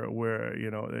 we're you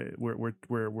know,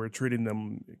 we're treating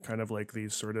them kind of like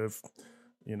these sort of,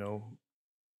 you know,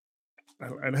 I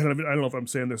don't know if I'm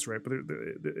saying this right, but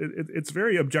it's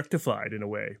very objectified in a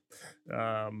way,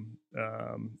 um,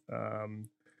 um, um,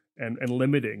 and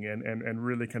limiting, and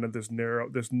really kind of this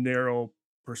narrow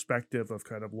perspective of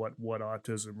kind of what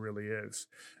autism really is.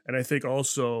 And I think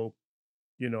also,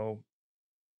 you know,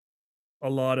 a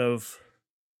lot of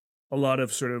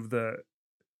sort of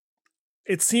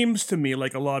it seems to me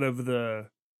like a lot of the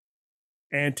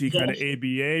anti kind of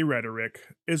ABA rhetoric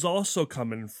is also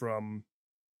coming from,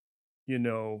 you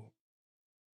know,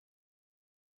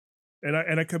 and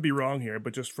I could be wrong here,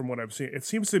 but just from what I'm seeing, it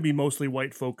seems to be mostly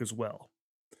white folk as well.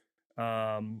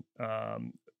 Um,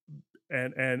 um,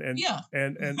 Yeah.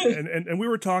 and we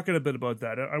were talking a bit about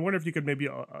that. I wonder if you could maybe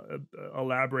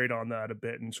elaborate on that a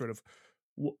bit, and sort of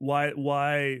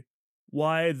why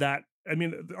that. I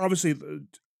mean, obviously,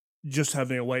 just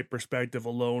having a white perspective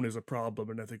alone is a problem,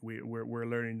 and I think we're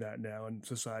learning that now, and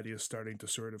society is starting to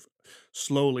sort of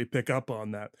slowly pick up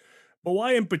on that. But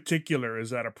why in particular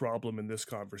is that a problem in this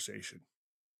conversation?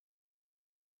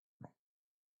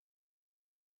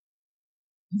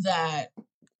 That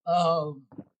um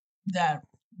that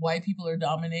white people are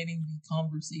dominating the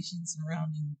conversation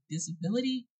surrounding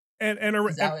disability. And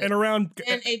around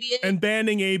And ABA? and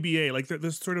banning ABA, like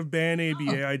this sort of ban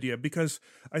ABA idea, because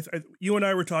you and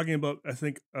I were talking about, I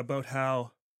think, about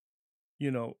how,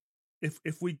 you know, if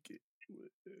we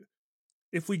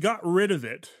got rid of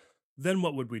it, then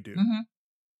what would we do? Mm-hmm.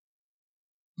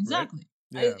 Exactly.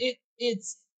 Right? Yeah.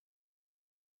 It's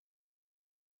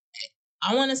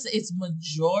I want to say it's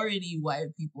majority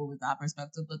white people with that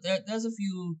perspective, but there's a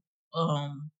few,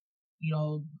 you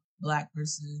know, Black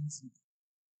persons,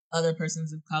 other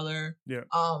persons of color, Yeah.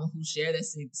 who share the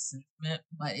same sentiment,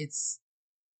 but it's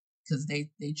because they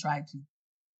try to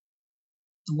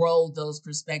throw those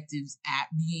perspectives at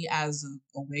me as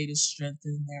a way to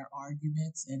strengthen their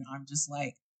arguments, and I'm just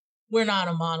like, we're not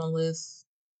a monolith.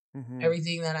 Mm-hmm.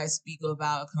 Everything that I speak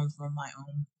about comes from my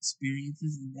own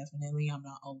experiences, and definitely I'm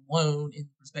not alone in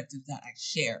the perspective that I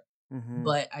share. Mm-hmm.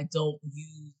 But I don't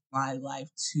use my life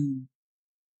to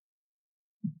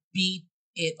beat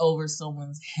it over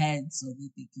someone's head so that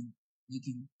they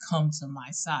can come to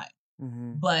my side.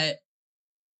 Mm-hmm. But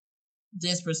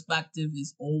this perspective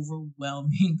is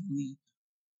overwhelmingly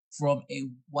from a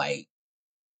white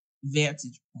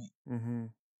vantage point. Mm-hmm.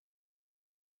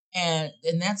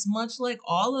 And that's much like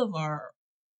all of our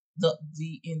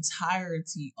the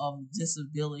entirety of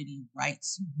disability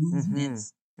rights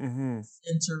movements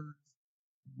center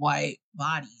white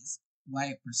bodies,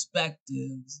 white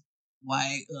perspectives,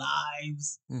 white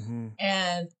lives,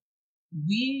 and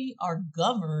we are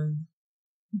governed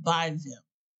by them.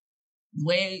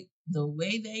 The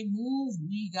way they move,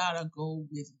 we gotta go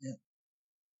with them.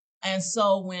 And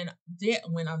so when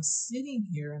I'm sitting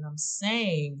here and I'm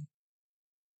saying,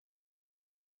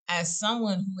 as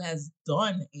someone who has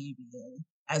done ABA,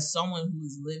 as someone who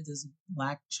has lived as a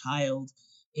Black child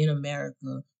in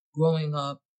America, growing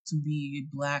up to be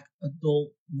a Black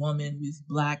adult woman with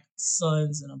Black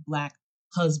sons and a Black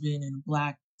husband and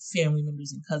Black family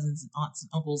members and cousins and aunts and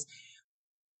uncles,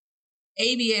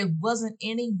 ABA wasn't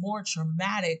any more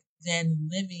traumatic than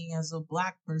living as a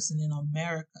Black person in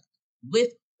America,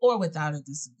 with or without a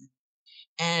disability.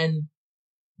 And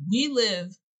we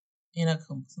live in a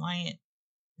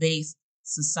compliant-based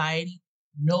society,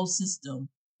 no system,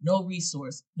 no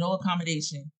resource, no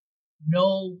accommodation,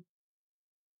 no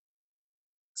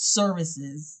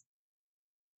services,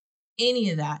 any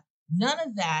of that. None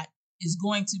of that is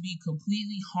going to be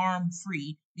completely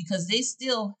harm-free because they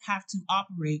still have to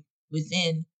operate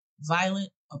within violent,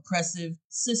 oppressive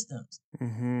systems.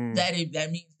 That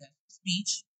means that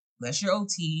speech, that's your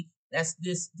OT, that's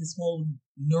this whole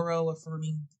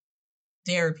neuro-affirming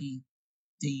therapy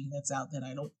thing that's out that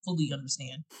I don't fully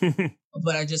understand.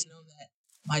 But I just know that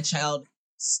my child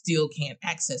still can't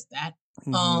access that.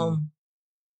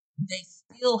 They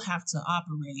still have to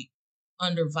operate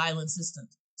under violent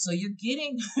systems. So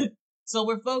so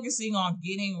we're focusing on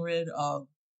getting rid of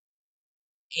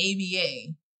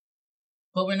ABA,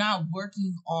 but we're not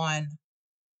working on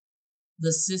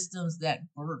the systems that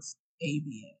birthed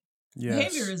ABA.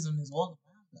 Yes. Behaviorism is all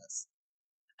around us.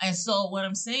 And so what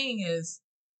I'm saying is,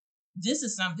 this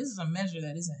is a measure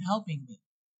that isn't helping me.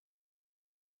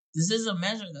 This is a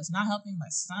measure that's not helping my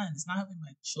son. It's not helping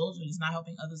my children. It's not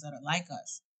helping others that are like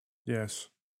us. Yes.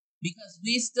 Because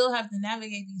we still have to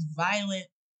navigate these violent,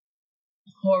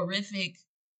 horrific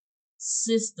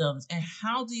systems. And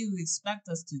how do you expect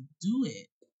us to do it?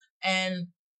 And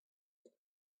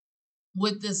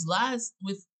with this I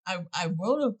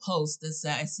wrote a post that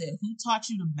said, who taught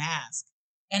you to mask?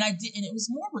 And I did, and it was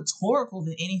more rhetorical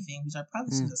than anything, which I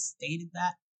probably should have stated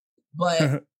that.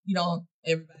 But,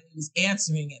 everybody was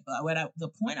answering it. But the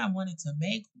point I wanted to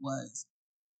make was,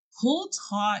 who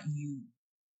taught you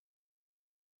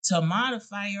to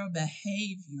modify your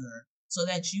behavior so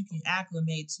that you can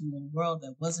acclimate to a world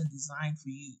that wasn't designed for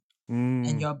you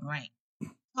and your brain? Who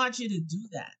taught you to do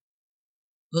that?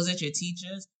 Was it your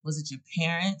teachers? Was it your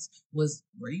parents?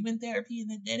 Were you in therapy and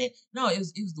then did it? No, it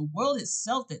was the world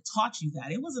itself that taught you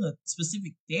that. It wasn't a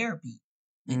specific therapy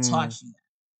that taught you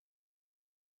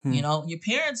that. Your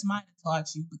parents might have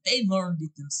taught you, but they learned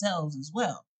it themselves as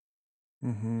well.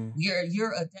 When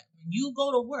you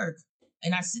go to work,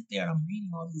 and I sit there and I'm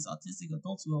reading all these autistic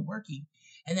adults who are working,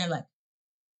 and they're like,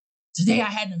 today I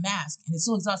had to mask, and it's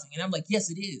so exhausting. And I'm like, yes,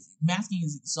 it is. Masking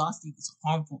is exhausting. It's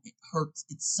harmful. It hurts.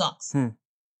 It sucks. And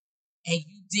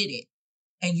you did it.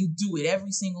 And you do it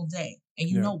every single day. And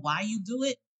you know why you do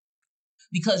it?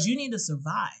 Because you need to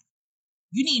survive.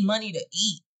 You need money to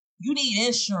eat. You need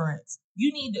insurance.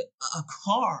 You need a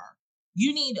car.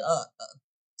 You need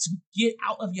to get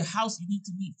out of your house. You need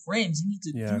to meet friends. You need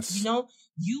to do,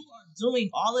 you are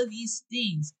doing all of these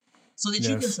things so that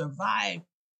you can survive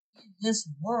in this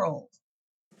world.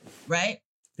 Right?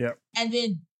 Yep. And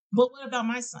then, but what about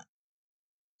my son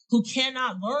who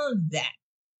cannot learn that?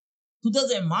 Who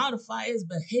doesn't modify his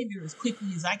behavior as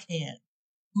quickly as I can?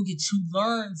 Who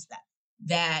learns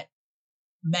that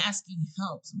masking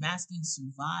helps. Masking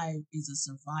is a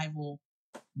survival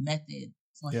method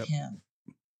for him.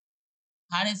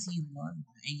 How does he learn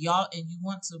that? And you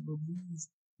want to remove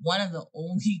one of the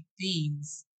only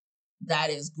things that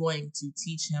is going to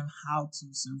teach him how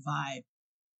to survive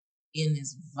in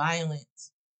this violent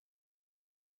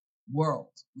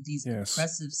world with these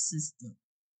oppressive systems.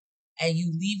 And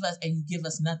you leave us and you give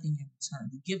us nothing in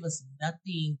return. You give us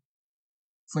nothing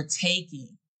for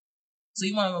taking. So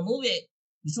you want to remove it,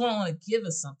 but you don't want to give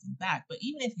us something back. But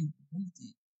even if you removed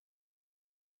it,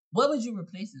 what would you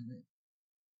replace it with?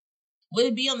 Would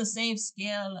it be on the same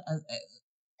scale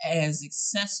as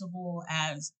accessible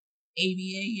as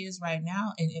ABA is right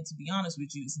now? And to be honest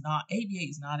with you, it's not. ABA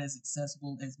is not as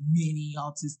accessible as many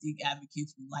autistic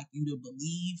advocates would like you to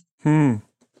believe.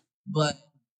 But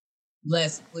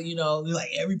less, like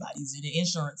everybody's in it.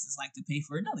 Insurances like to pay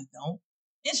for it. No, they don't.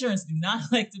 Insurance do not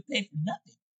like to pay for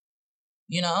nothing.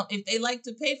 If they like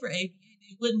to pay for ABA,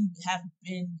 they wouldn't have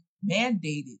been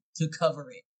mandated to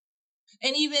cover it.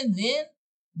 And even then,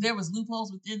 there was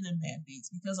loopholes within the mandates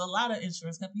because a lot of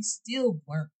insurance companies still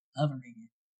weren't covering it.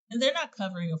 And they're not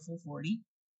covering a full 40.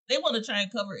 They want to try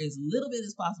and cover as little bit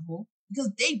as possible because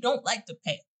they don't like to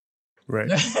pay.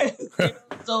 Right.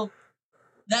 So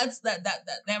that's that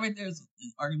right there is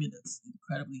an argument that's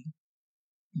incredibly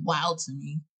wild to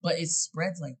me, but it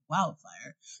spreads like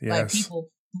wildfire. By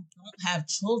people who don't have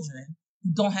children,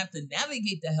 who don't have to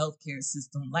navigate the healthcare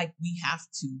system like we have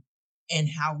to, and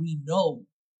how we know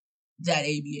that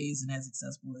ABA isn't as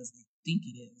accessible as they think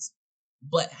it is.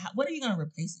 But what are you going to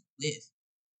replace it with?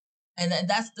 And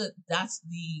that's the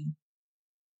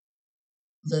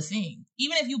thing.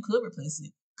 Even if you could replace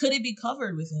it, could it be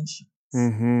covered with insurance?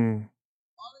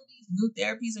 All of these new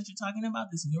therapies that you're talking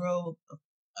about, this neuro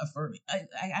affirming,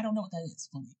 I don't know what that is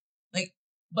fully.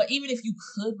 But even if you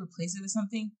could replace it with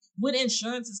something, would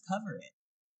insurances cover it?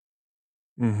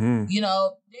 They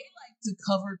like to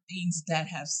cover things that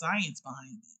have science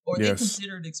behind it, or they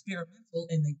consider it experimental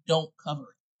and they don't cover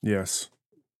it. Yes.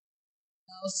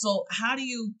 So how do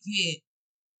you get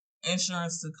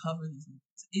insurance to cover these things?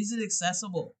 Is it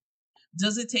accessible?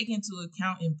 Does it take into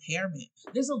account impairment?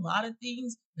 There's a lot of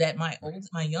things that my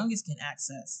youngest can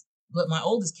access, but my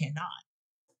oldest cannot,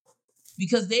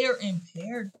 because they are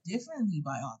impaired differently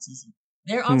by autism.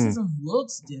 Their autism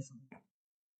looks different,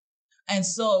 and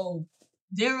so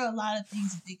there are a lot of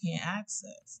things that they can't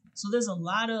access. So there's a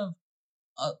lot of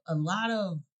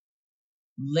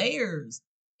layers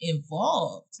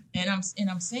involved, and I'm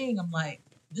like,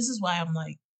 this is why I'm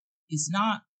like, it's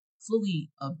not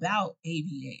fully about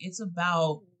ABA. It's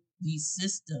about these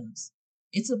systems.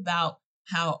 It's about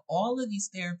how all of these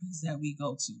therapies that we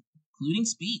go to, including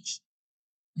speech,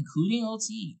 including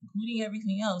OT, including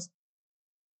everything else,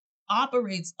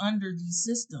 operates under these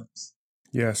systems.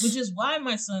 Yes. Which is why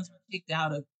my sons were kicked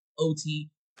out of OT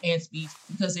and speech,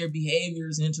 because their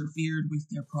behaviors interfered with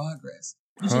their progress.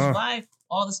 Which is why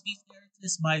all the speech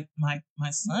therapists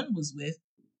my son was with,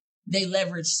 they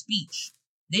leveraged speech.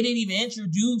 They didn't even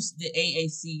introduce the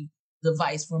AAC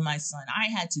device for my son. I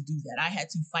had to do that. I had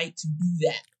to fight to do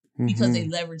that because they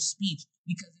leveraged speech,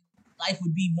 because life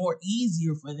would be more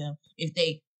easier for them if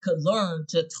they could learn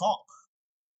to talk.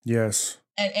 Yes.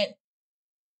 And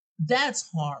that's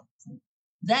harmful.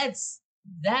 That's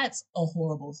a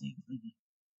horrible thing for you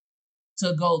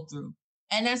to go through.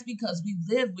 And that's because we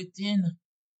live within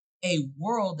a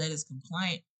world that is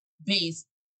compliant based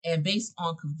and based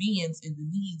on convenience and the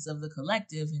needs of the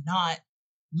collective, and not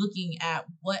looking at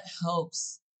what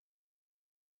helps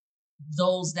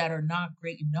those that are not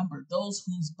great in number, those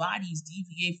whose bodies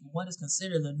deviate from what is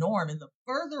considered the norm. And the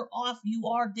further off you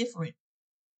are different,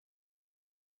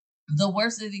 the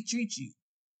worse that they treat you.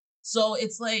 So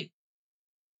it's like,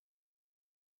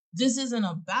 this isn't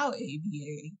about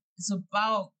ABA. It's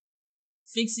about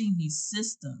fixing these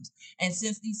systems. And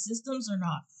since these systems are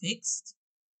not fixed,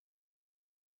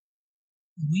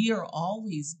 we are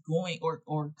always going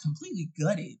or completely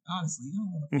gutted. Honestly, you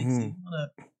don't want to fix it. You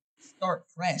want to start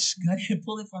fresh, gut it,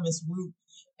 pull it from its root,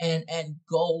 and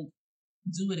go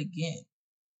do it again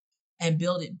and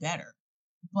build it better.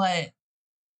 But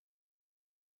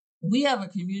we have a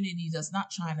community that's not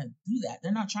trying to do that.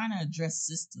 They're not trying to address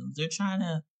systems. They're trying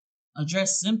to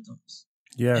address symptoms.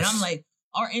 Yes. And I'm like,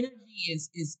 our energy is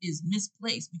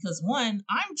misplaced, because one,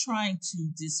 I'm trying to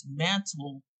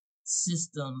dismantle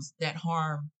systems that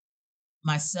harm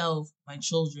myself, my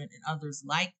children, and others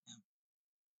like them,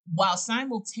 while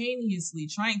simultaneously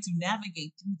trying to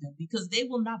navigate through them, because they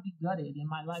will not be gutted in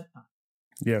my lifetime.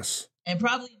 Yes. And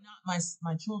probably not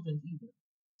my children either.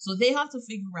 So they have to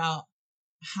figure out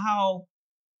how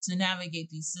to navigate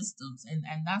these systems. And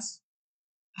that's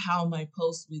how my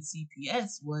post with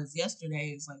CPS was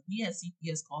yesterday. It's like, we had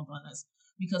CPS called on us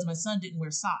because my son didn't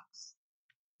wear socks.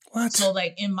 What? So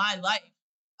like in my life,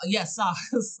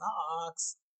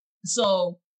 socks.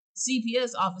 So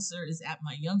CPS officer is at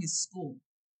my youngest school,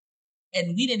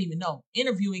 and we didn't even know.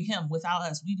 Interviewing him without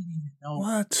us, we didn't even know.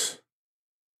 What?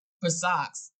 For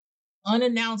socks.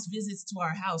 Unannounced visits to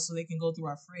our house so they can go through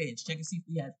our fridge, check and see if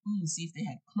we had food, see if they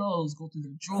had clothes, go through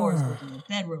their drawers, go through their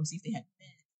bedroom, see if they had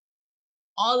bed.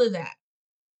 All of that.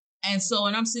 And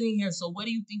I'm sitting here, so what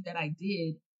do you think that I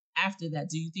did after that?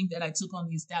 Do you think that I took on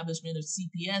the establishment of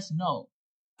CPS? No.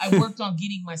 I worked on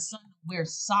getting my son to wear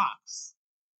socks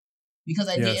because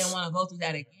I didn't want to go through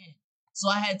that again. So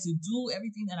I had to do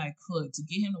everything that I could to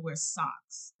get him to wear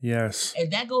socks. Yes.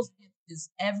 And that goes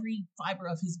against every fiber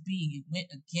of his being. It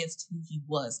went against who he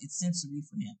was. It's sensory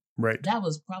for him. Right. That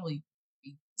was probably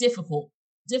a difficult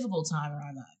time in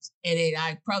our lives. And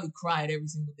I probably cried every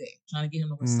single day trying to get him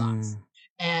to wear socks.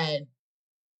 And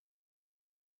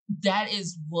that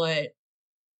is what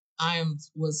I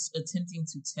was attempting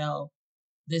to tell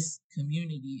this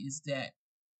community, is that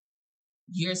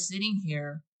you're sitting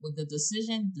here with the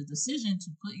decision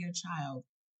to put your child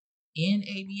in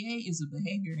ABA is a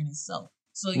behavior in itself.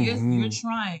 So you're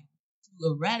trying to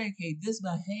eradicate this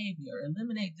behavior,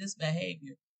 eliminate this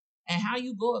behavior, and how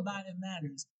you go about it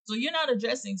matters. So you're not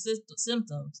addressing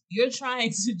symptoms. You're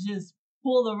trying to just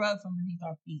pull the rug from beneath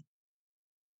our feet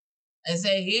and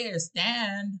say, "Here,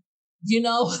 stand." Yep.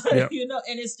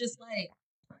 And it's just like,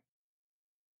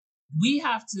 we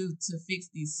have to fix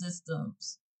these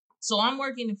systems. So I'm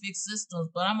working to fix systems,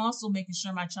 but I'm also making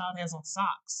sure my child has on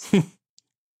socks.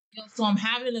 So I'm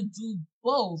having to do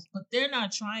both, but they're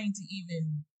not trying to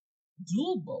even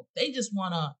do both. They just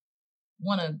wanna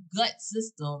gut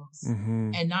systems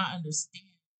and not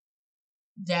understand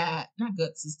that, not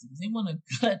gut systems. They want to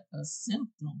gut a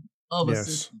symptom of a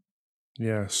system.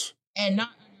 Yes. And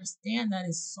not understand that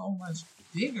it's so much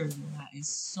bigger than that. It's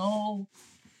so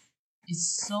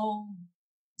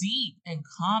deep and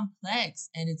complex,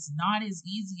 and it's not as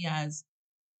easy as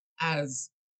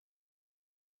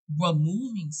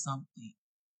removing something,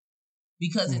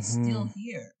 because it's still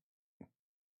here.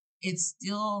 It's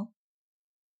still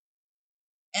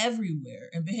everywhere,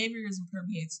 and behaviorism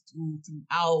permeates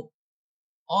throughout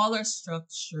all our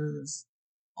structures,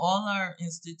 all our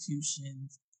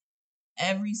institutions,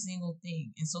 every single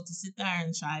thing. And so to sit there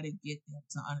and try to get them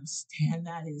to understand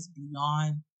that is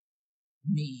beyond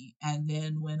me. And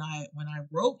then when I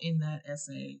wrote in that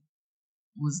essay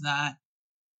was that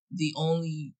the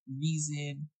only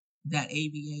reason that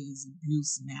ABA is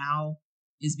abuse now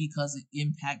is because it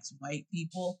impacts white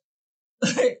people.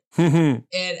 and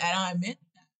I meant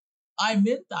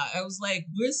that. I was like,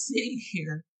 we're sitting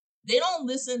here. They don't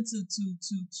listen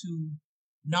to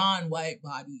non-white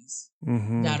bodies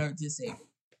that are disabled.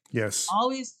 Yes.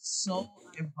 Always so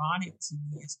ironic to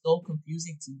me. It's so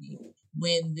confusing to me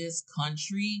when this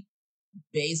country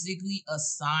basically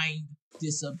assigned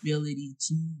disability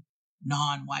to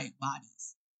non-white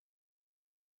bodies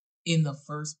in the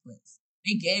first place.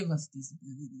 They gave us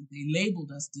disability. They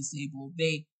labeled us disabled.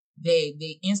 They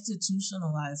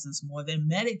institutionalized us more. They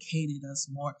medicated us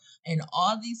more. And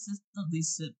all these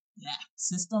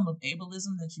system of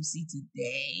ableism that you see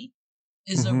today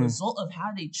is a result of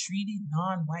how they treated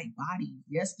non-white bodies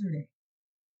yesterday.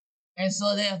 And so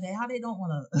how they don't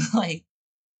want to like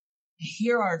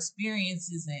hear our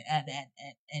experiences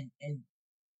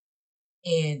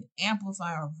and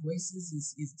amplify our voices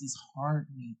is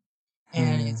disheartening,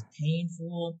 and it's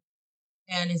painful,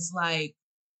 and it's like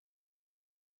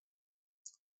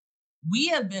we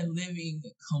have been living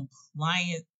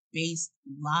compliant-based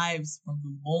lives from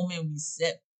the moment we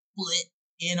set foot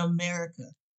in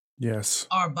America. Yes.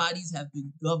 Our bodies have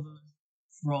been governed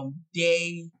from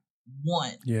day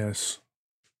one. Yes.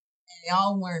 And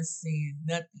y'all weren't saying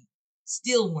nothing.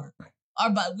 Still weren't.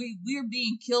 We're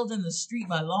being killed in the street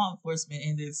by law enforcement,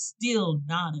 and there's still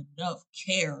not enough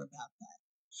care about that.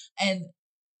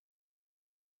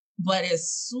 But as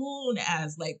soon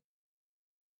as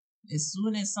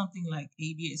something like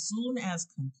ABA, as soon as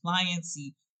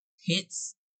compliancy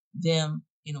hits them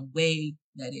in a way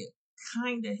that it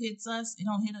kind of hits us, it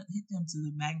don't hit them to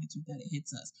the magnitude that it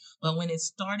hits us. But when it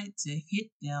started to hit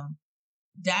them,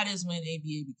 that is when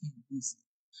ABA became abusive.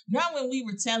 Not when we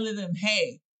were telling them,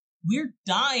 hey, we're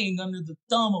dying under the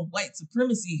thumb of white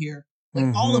supremacy here.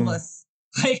 Like all of us,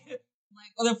 like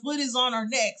the foot is on our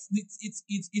necks.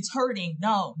 It's hurting.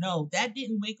 No, that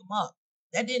didn't wake them up.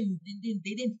 They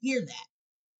didn't hear that,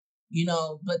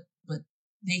 but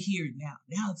they hear it now.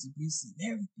 Now it's abusive.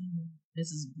 Everything,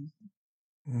 this is abusive.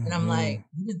 And I'm like,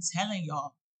 we've been telling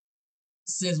y'all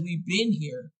since we've been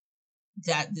here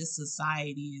that this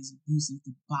society is abusive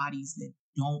to bodies that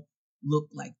don't look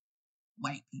like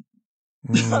white people.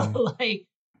 Like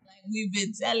we've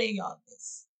been telling y'all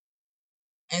this.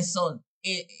 And so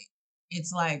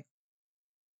it's like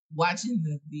watching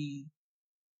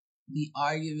the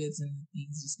arguments and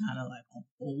things just kind of like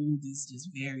unfold is just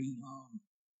very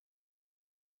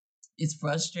it's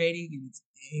frustrating and it's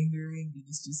angering and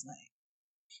it's just like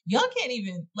y'all can't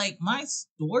even like my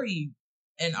story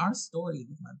and our story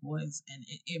with my boys, and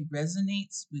it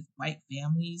resonates with white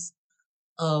families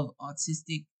of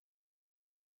autistic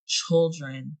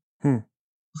children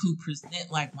who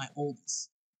present like my oldest.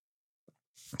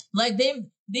 Like they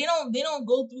don't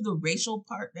go through the racial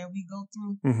part that we go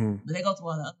through, but they go through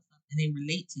all the other stuff and they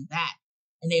relate to that.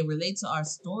 And they relate to our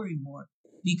story more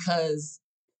because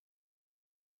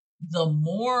the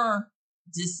more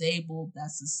disabled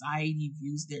that society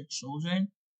views their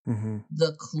children,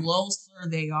 the closer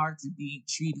they are to being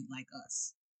treated like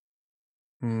us.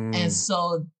 And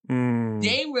so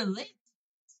they relate to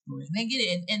the story and they get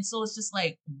it. And so it's just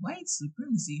like white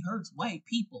supremacy hurts white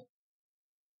people.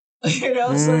 You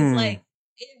know, so it's like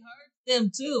it hurts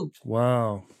them too.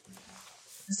 Wow.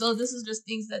 And so this is just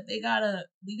things that we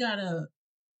gotta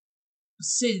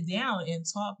sit down and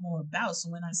talk more about. So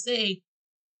when I say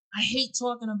I hate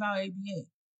talking about ABA,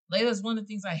 like that's one of the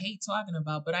things I hate talking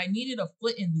about, but I needed a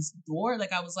foot in this door.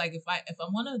 Like I was like, if I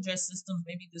want to address systems,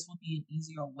 maybe this would be an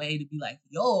easier way to be like,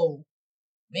 yo,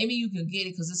 maybe you can get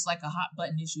it because it's like a hot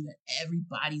button issue that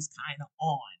everybody's kind of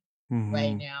on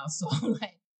right now. So I'm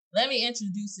like, let me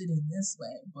introduce it in this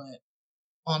way. But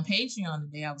on Patreon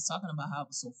today, I was talking about how I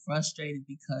was so frustrated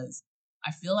because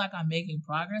I feel like I'm making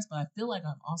progress, but I feel like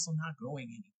I'm also not growing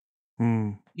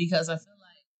anymore. Because I feel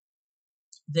like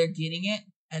they're getting it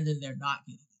and then they're not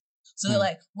getting it. So they're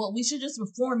like, well, we should just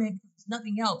reform it because there's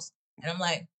nothing else. And I'm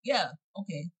like, yeah,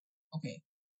 okay,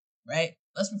 right?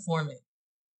 Let's reform it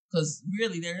because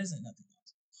really there isn't nothing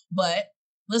else. But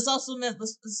let's also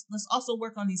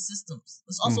work on these systems.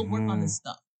 Let's also work on this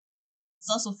stuff. Let's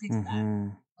also fix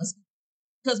that.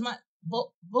 Because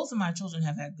both of my children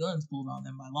have had guns pulled on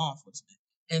them by law enforcement,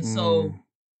 and so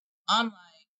I'm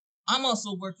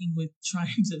also working with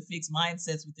trying to fix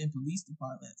mindsets within police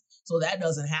departments so that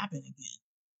doesn't happen again.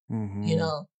 You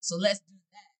know, so let's do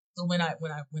that. So when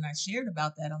I shared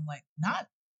about that, I'm like, not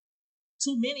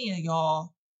too many of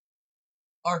y'all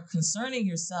are concerning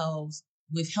yourselves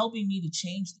with helping me to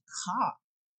change the cop.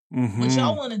 What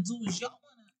y'all want to do is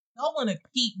y'all want to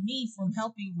keep me from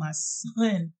helping my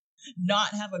son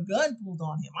not have a gun pulled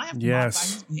on him. I have to modify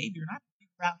his behavior and I have to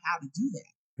figure out how to do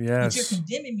that. But you're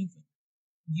condemning me for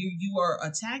you are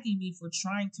attacking me for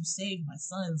trying to save my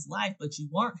son's life, but you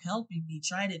aren't helping me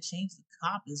try to change the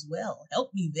cop as well.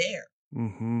 Help me there.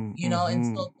 You know, and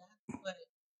so that's what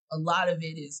a lot of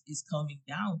it is coming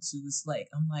down to. It's like,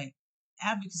 I'm like,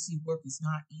 advocacy work is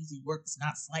not easy work. It's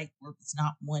not slight work. It's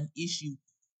not one issue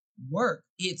work.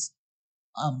 It's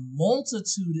a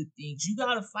multitude of things. You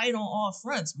got to fight on all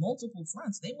fronts, multiple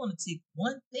fronts. They want to take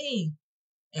one thing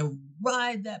and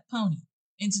ride that pony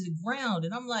into the ground.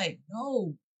 And I'm like,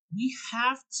 no, we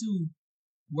have to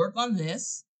work on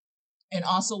this and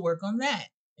also work on that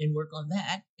and work on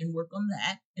that and work on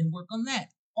that and work on that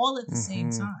all at the same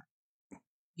time.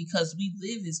 Because we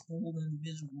live as whole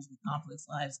individuals with complex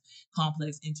lives,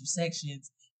 complex intersections,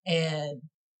 and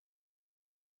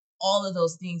all of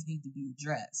those things need to be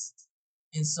addressed.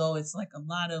 And so it's like a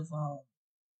lot of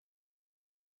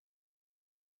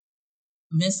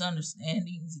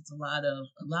misunderstandings. It's a lot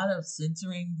of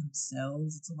centering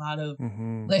themselves. It's a lot of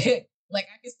like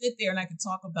I can sit there and I can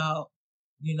talk about,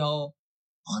 you know,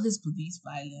 all this police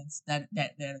violence that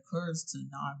occurs to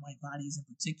non-white bodies, in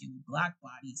particular Black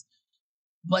bodies.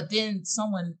 But then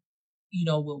someone, you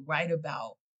know, will write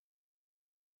about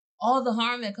all the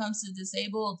harm that comes to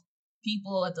disabled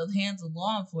people at the hands of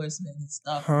law enforcement and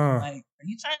stuff. Like,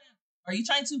 are you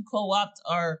trying to co-opt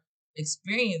our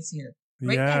experience here?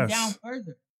 Break that down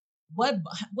further.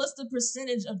 What's the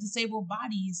percentage of disabled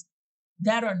bodies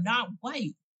that are not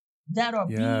white that are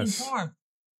being harmed?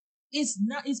 It's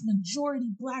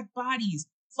majority Black bodies,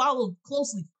 followed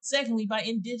closely, secondly, by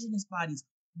indigenous bodies.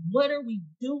 What are we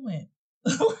doing?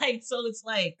 Like, so it's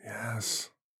like,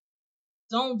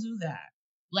 don't do that.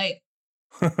 Like,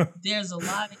 there's a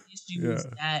lot of issues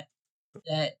that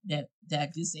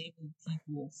disabled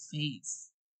people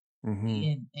face,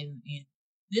 and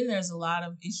then there's a lot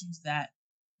of issues that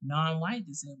non-white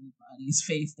disabled bodies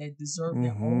face that deserve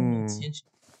their own attention,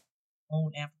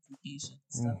 own amplification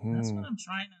and stuff. And that's what I'm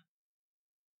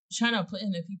trying to put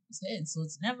into people's heads. So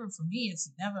it's never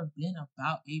been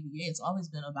about ABA. It's always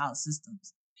been about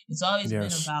systems. It's always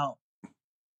been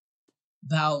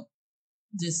about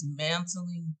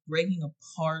dismantling, breaking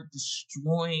apart,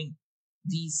 destroying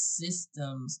these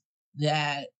systems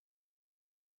that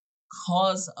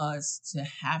cause us to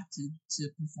have to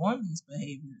perform these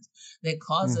behaviors, that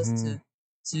cause us to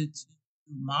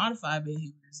modify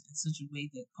behaviors in such a way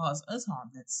that cause us harm,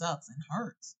 that sucks and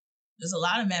hurts. There's a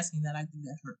lot of masking that I do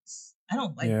that hurts. I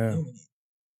don't like doing it.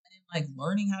 I didn't like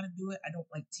learning how to do it. I don't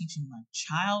like teaching my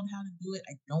child how to do it.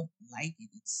 I don't like it.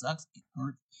 It sucks. It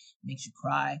hurts. It makes you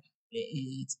cry.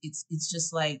 It's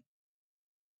just like,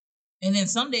 and then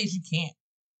some days you can't.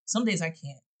 Some days I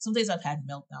can't. Some days I've had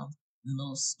meltdowns in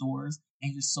little stores,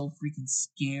 and you're so freaking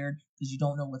scared because you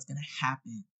don't know what's gonna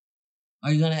happen.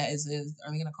 Are they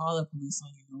gonna call the police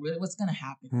on you? What's gonna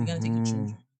happen? Are you gonna take your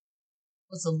children?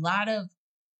 It's a lot of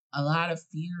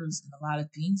fears and a lot of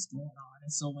things going on.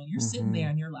 And so when you're sitting there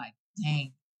and you're like,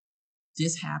 dang,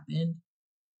 this happened.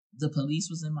 The police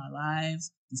was in my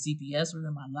lives. The CPS was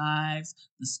in my lives.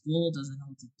 The school doesn't know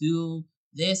what to do.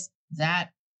 This,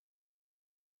 that,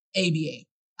 ABA.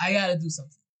 I gotta do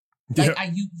something.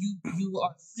 Like you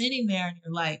are sitting there and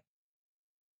you're like,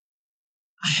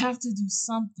 I have to do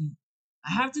something.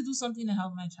 I have to do something to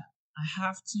help my child. I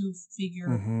have to figure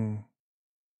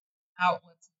out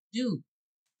what to do.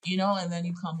 And then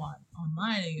you come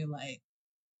online and you're like,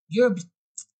 you're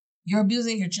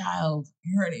abusing your child.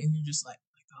 You heard it, and you're just like,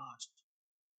 oh my gosh.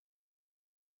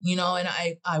 And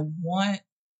I want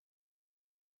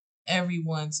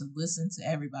everyone to listen to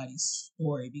everybody's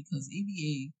story, because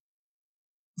ABA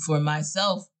for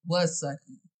myself was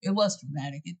sucky. It was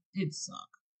traumatic. It did suck.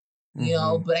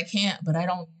 But I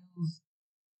don't use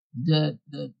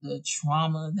the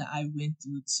trauma that I went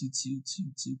through to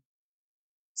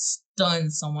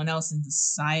stun someone else into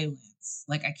silence.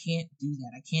 Like, I can't do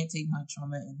that. I can't take my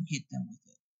trauma and hit them with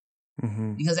it,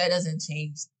 because that doesn't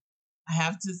change. I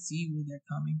have to see where they're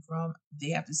coming from.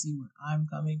 They have to see where I'm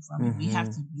coming from, and we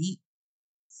have to meet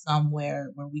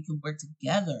somewhere where we can work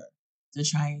together to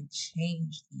try and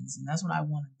change things. And that's what I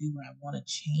want to do. I want to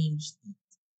change things.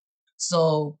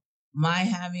 So my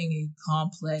having a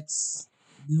complex,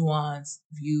 nuanced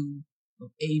view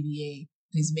of ABA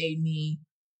has made me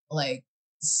like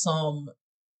some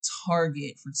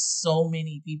target for so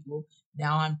many people.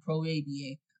 Now I'm pro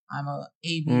ABA. I'm a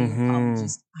ABA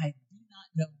apologist. I do not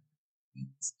know what it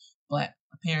means, but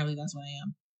apparently that's what I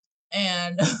am.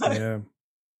 And I'm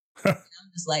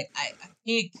just like, I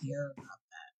can't care about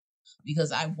that,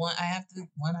 because I have to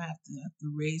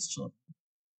raise children,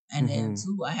 and then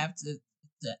two, I have to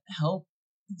help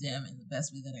them in the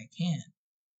best way that I can,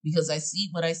 because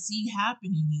what I see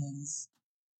happening is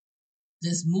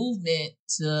this movement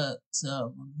to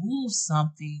remove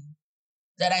something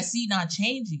that I see not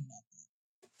changing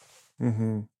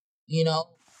nothing.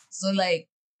 So like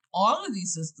all of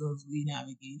these systems we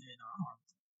navigated are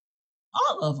harmful,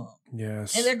 all of them.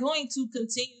 Yes, and they're going to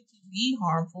continue to be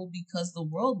harmful because the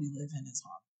world we live in is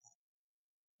harmful.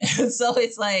 And so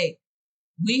it's like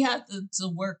we have to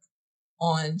work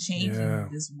on changing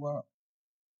this world,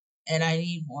 and I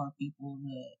need more people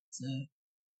to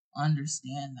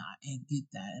understand that and get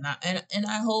that, and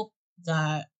I hope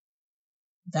that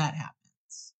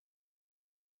happens.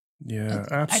 Yeah,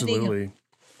 absolutely.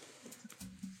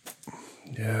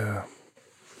 Yeah.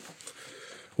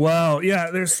 Wow. Yeah,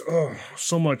 there's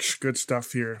so much good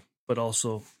stuff here, but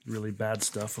also really bad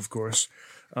stuff, of course.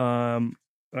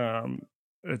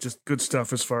 Just good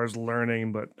stuff as far as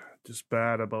learning, but just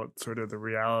bad about sort of the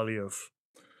reality of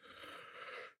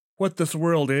what this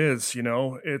world is.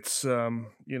 It's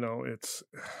it's,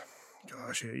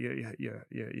 gosh, you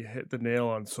hit the nail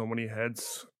on so many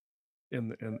heads in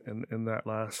that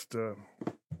last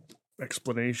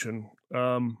explanation.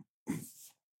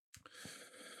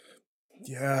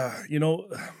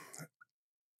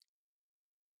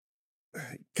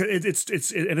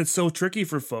 It's so tricky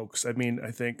for folks. I mean,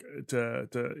 I think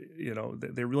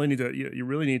they really need to. You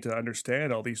really need to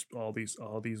understand all these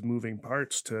moving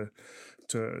parts to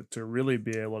really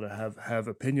be able to have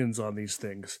opinions on these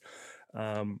things.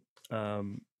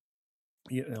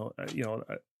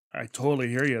 I totally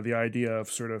hear you. The idea of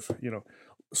sort of,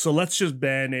 so let's just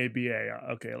ban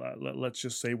ABA. Okay, let's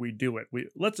just say we do it.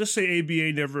 Let's just say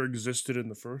ABA never existed in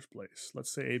the first place.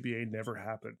 Let's say ABA never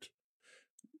happened.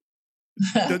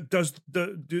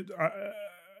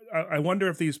 I wonder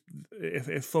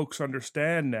if folks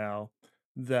understand now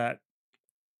that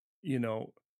the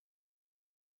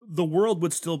world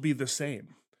would still be the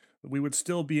same. We would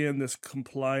still be in this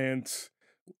compliant.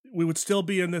 We would still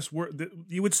be in this world.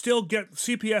 You would still get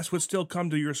CPS would still come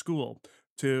to your school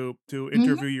to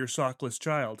interview your sockless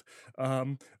child.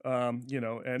 They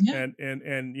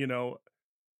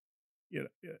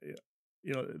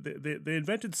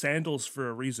invented sandals for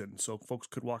a reason, so folks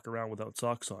could walk around without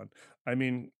socks on. I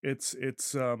mean,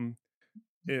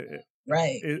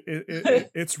 Right.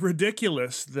 It's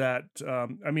ridiculous that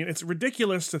it's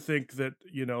ridiculous to think that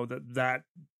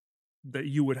that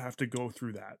you would have to go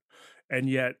through that, and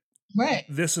yet Right.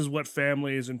 this is what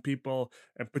families and people,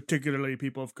 and particularly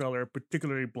people of color,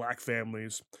 particularly Black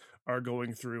families, are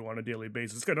going through on a daily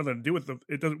basis. It's got nothing to do with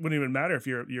wouldn't even matter if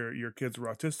your kids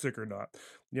were autistic or not.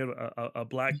 You have a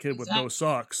Black kid with no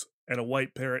socks, and a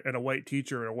white parent and a white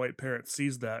teacher and a white parent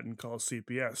sees that and calls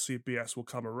CPS. CPS will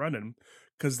come a running,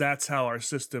 because that's how our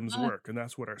systems work, and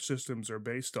that's what our systems are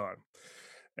based on.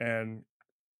 And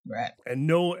right. And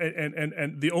no,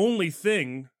 and the only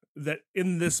thing that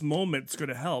in this moment is going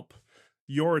to help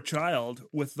your child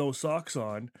with those socks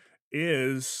on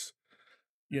is,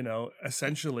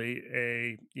 essentially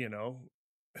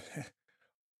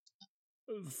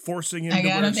forcing him to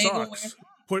wear socks,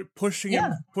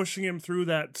 pushing him through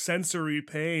that sensory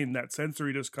pain, that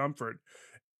sensory discomfort,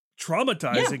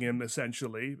 traumatizing him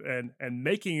essentially, and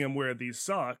making him wear these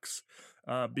socks,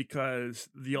 because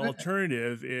the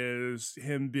alternative is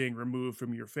him being removed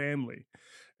from your family,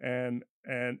 and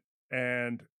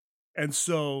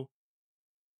so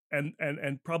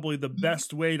probably the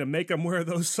best way to make him wear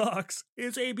those socks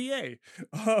is ABA.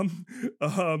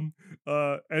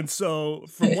 And so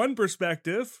from one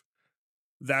perspective,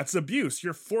 that's abuse.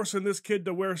 You're forcing this kid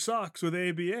to wear socks with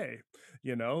ABA,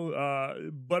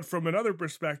 but from another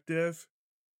perspective,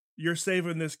 you're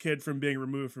saving this kid from being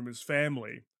removed from his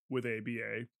family with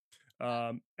ABA.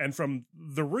 And from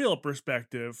the real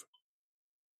perspective,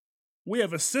 we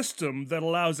have a system that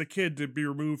allows a kid to be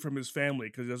removed from his family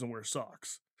because he doesn't wear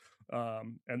socks.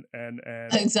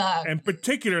 Exactly. And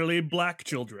particularly Black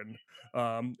children.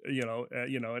 And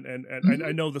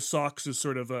I know the socks is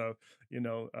sort of a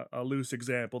loose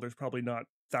example. There's probably not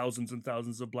thousands and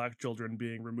thousands of Black children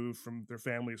being removed from their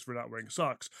families for not wearing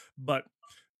socks, but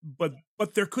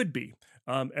there could be,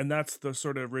 and that's the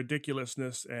sort of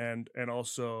ridiculousness and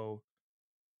also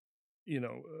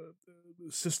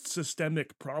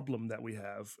systemic problem that we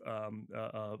have,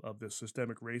 of this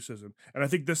systemic racism. And I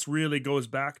think this really goes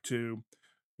back to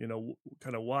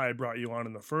kind of why I brought you on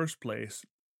in the first place,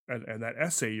 and that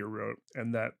essay you wrote,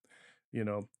 and that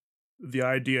the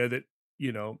idea that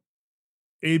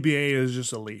ABA is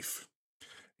just a leaf.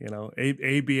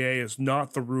 ABA is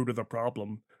not the root of the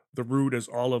problem. The root is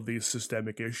all of these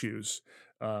systemic issues,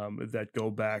 that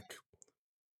go back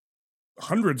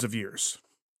hundreds of years.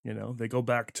 They go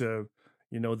back to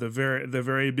the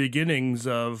very beginnings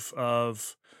of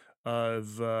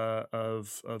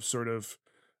sort of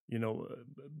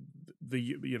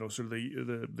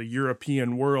the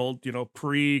European world,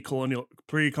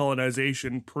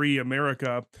 pre-colonization,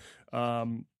 pre-America, where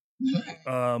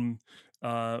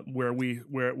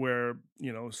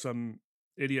some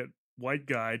idiot white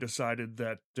guy decided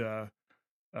that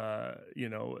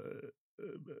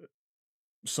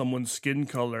someone's skin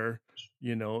color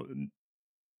made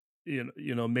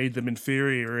them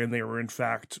inferior, and they were in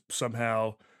fact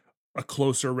somehow a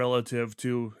closer relative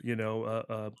to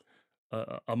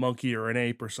a monkey or an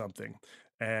ape or something.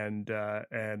 And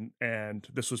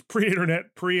this was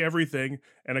pre-internet, pre-everything,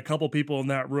 and a couple people in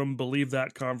that room believed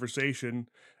that conversation,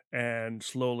 and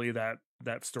slowly that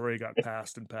story got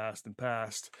passed and passed and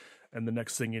passed, and the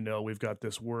next thing you know, we've got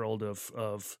this world of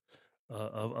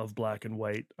Black and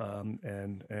white,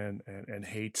 and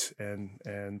hate,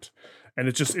 and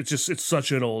it's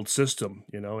such an old system,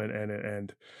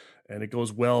 and it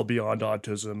goes well beyond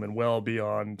autism and well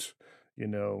beyond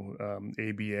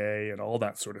ABA and all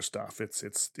that sort of stuff.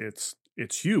 It's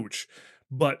huge,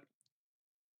 but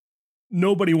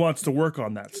nobody wants to work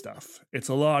on that stuff. It's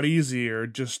a lot easier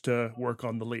just to work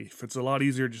on the leaf. It's a lot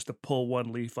easier just to pull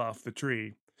one leaf off the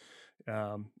tree,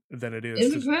 than it is.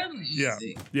 It's incredibly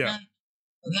easy. Yeah.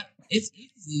 It's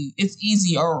easy. It's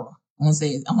easier. I want to say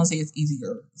it's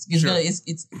easier.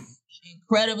 It's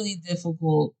incredibly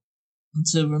difficult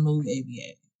to remove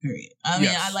ABA. Period. I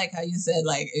mean, I like how you said,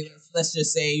 like, let's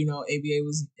just say, ABA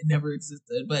it never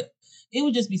existed, but it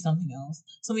would just be something else.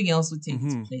 Something else would take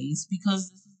its place,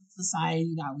 because this is the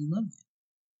society that we live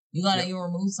in. You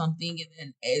remove something,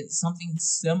 and then something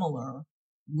similar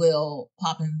will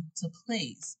pop into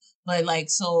place. But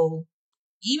so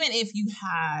even if you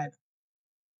had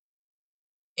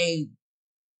a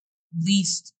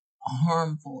least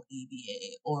harmful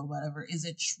ABA or whatever, is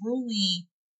it truly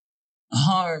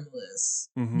harmless?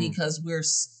 Because we're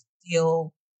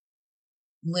still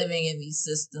living in these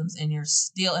systems, and you're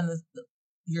still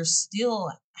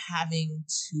having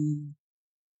to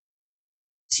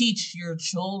teach your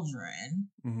children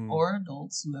or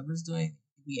adults, whoever's doing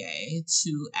ABA,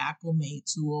 to acclimate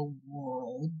to a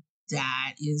world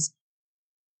that is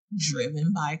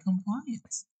driven by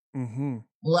compliance.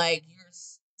 Like, you're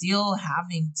still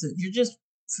having to, you're just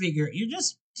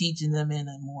teaching them in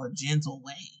a more gentle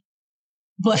way.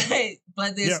 But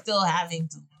they're still having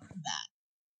to learn that.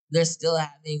 They're still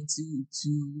having to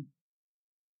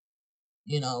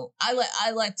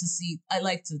I like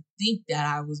to think that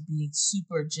I was being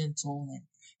super gentle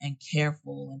and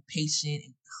careful and patient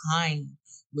and kind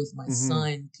with my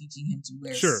son, teaching him to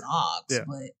wear socks. Yeah.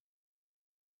 But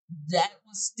that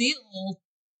was still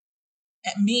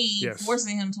me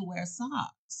forcing him to wear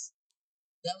socks.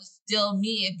 That was still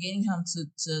me getting him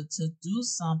to do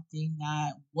something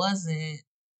that wasn't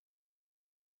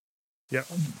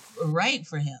right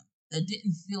for him, that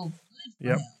didn't feel good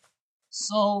for him.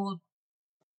 So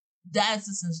that's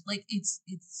essentially, like, it's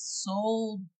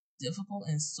so difficult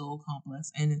and so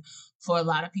complex, and for a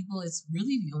lot of people, it's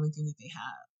really the only thing that they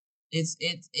have. It's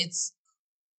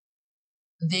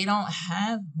they don't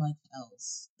have much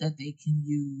else that they can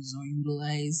use or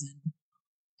utilize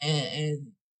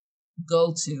and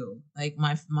go to. Like,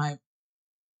 my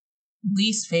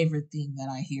least favorite thing that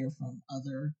I hear from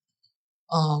other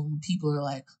people are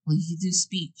like, well, you could do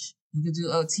speech, you could do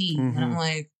OT, and I'm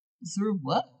like, through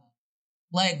what?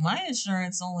 Like, my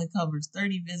insurance only covers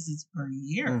 30 visits per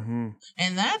year,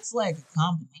 and that's like a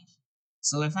combination.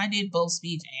 So if I did both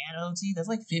speech and OT, that's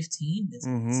like 15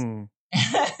 visits,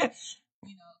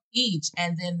 each,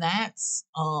 and then that's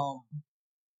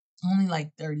only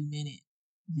like 30-minute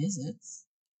visits.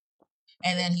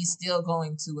 And then he's still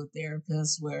going to a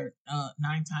therapist where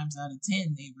 9 times out of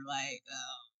 10 they were like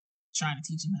trying to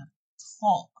teach him how to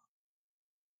talk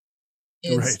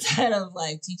instead of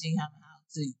like teaching him how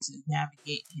to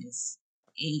navigate his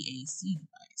AAC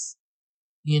device,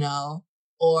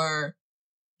 or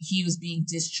he was being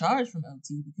discharged from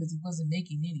OT because he wasn't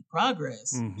making any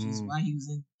progress, which is why he was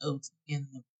in OT in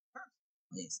the first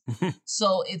place.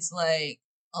 So it's like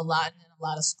a lot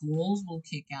of schools will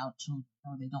kick out children,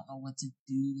 or they don't know what to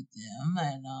do with them,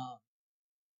 and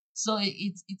so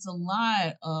it's a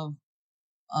lot of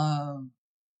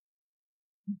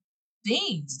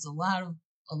things. It's a lot of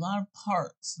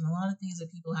parts and a lot of things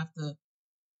that people have to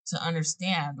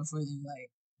understand before they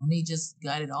like, let me just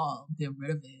gut it all, get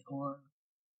rid of it, or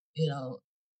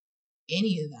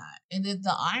any of that. And then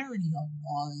the irony of it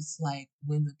all is, like,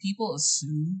 when the people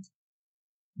assumed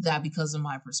that because of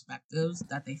my perspectives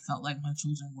that they felt like my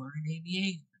children were in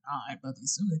ABA, but they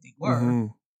assumed that they were.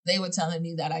 They were telling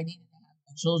me that I needed to have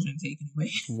my children taken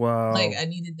away. Wow. Like, I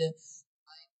needed to.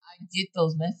 I get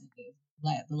those messages.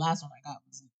 Like, the last one I got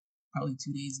was probably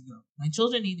 2 days ago. My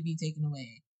children need to be taken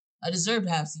away. I deserve to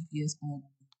have CPS called.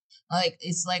 Like,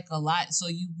 it's like a lot. So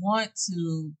you want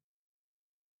to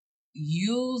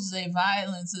use a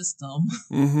violent system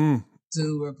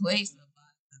to replace a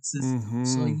violent system.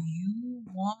 So you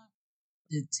want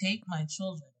to take my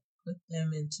children and put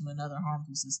them into another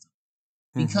harmful system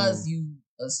because you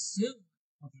assume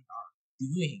children are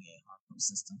doing a harmful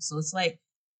system. So it's like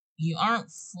you aren't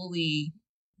fully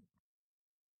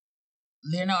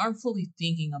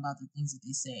thinking about the things that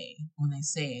they say when they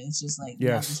say it. It's just like you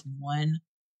have this one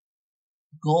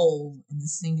goal and the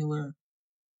singular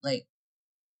like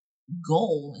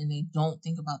goal, and they don't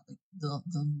think about the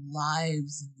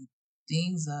lives and the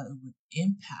things that it would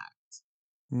impact.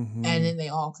 And then they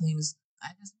all claim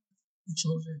I just the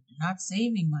children. You're not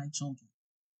saving my children.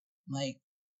 Like,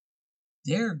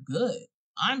 they're good.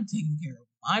 I'm taking care of them.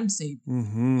 I'm saving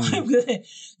them. I'm good. And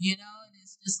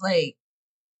it's just like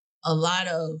a lot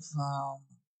of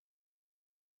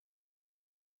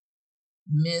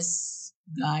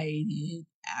misguided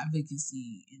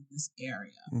advocacy in this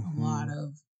area. A lot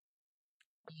of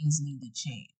things need to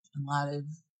change. A lot of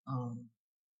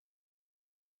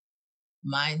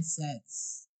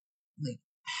mindsets like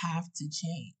have to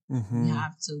change. We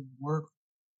have to work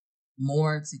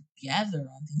more together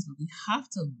on things, but we have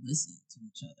to listen to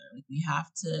each other. Like, we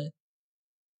have to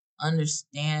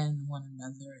understand one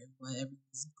another and what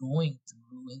everyone's going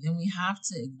through, and then we have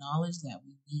to acknowledge that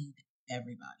we need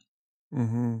everybody.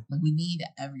 Like, we need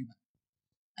everybody,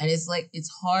 and it's like it's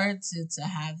hard to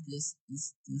have this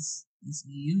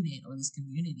unit or this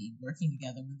community working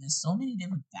together when there's so many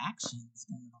different factions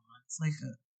going on. It's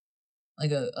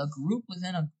like a group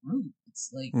within a group.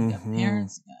 It's like you got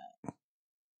parents, you got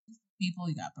people,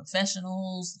 you got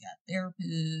professionals, you got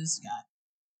therapists,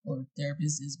 or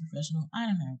therapist is professional. I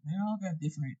don't know. They all got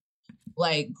different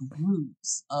like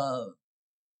groups of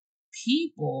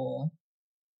people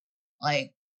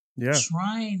like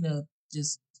trying to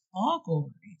just talk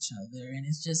over each other, and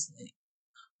it's just like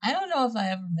I don't know if I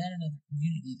ever met another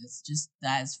community that's just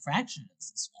that is fractured as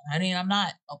this one. I mean, I'm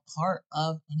not a part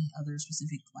of any other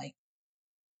specific like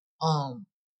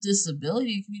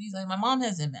disability communities. Like my mom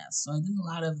has MS, so I do a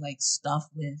lot of like stuff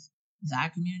with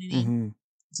that community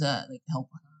to like help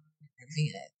her and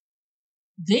everything. That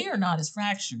they are not as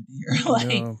fractured here.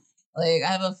 No. Like I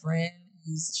have a friend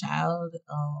whose child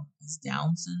has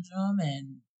Down syndrome,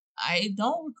 and I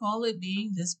don't recall it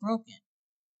being this broken.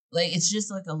 Like it's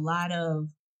just like a lot of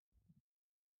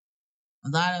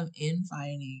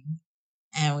infighting,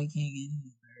 and we can't get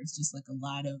anywhere. It's just like a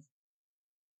lot of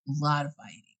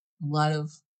fighting, a lot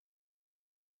of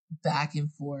back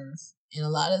and forth, and a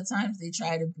lot of times they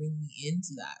try to bring me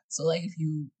into that. So like if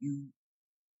you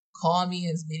call me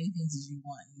as many things as you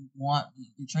want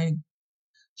me, you're trying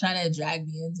to drag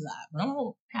me into that, but I'm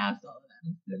gonna past all of that.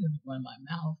 I'm still gonna run my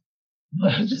mouth,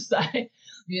 but I'm just like,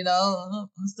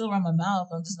 I'm still run my mouth.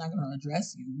 I'm just not gonna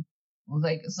address you.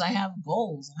 Like, so I have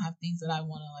goals. I have things that I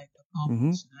want to like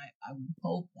accomplish, and I would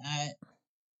hope that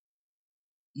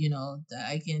that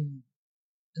I can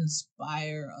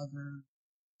inspire other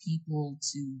people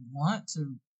to want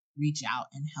to reach out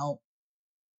and help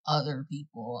other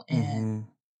people, and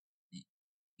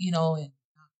and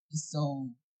not be so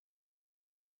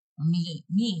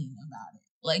mean about it.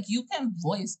 Like you can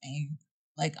voice anger.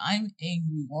 Like I'm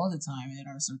angry all the time at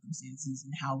our circumstances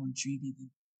and how we're treated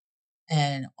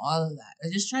and all of that. I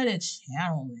just try to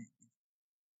channel it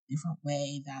a different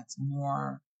way that's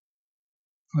more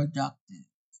productive.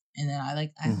 And then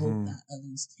I hope that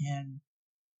others can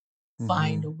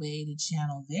find a way to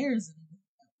channel theirs in a way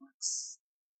that works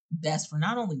best for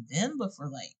not only them but for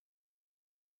like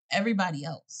everybody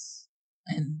else.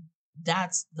 And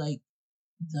that's like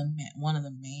one of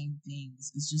the main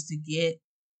things is just to get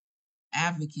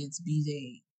advocates, be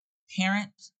they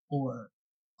parent or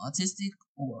autistic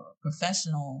or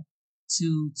professional,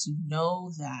 to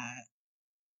know that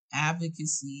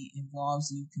advocacy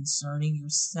involves you concerning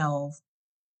yourself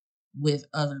with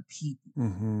other people.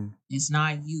 It's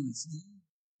not you. It's you.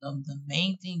 The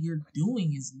main thing you're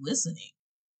doing is listening.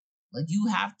 Like you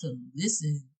have to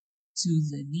listen to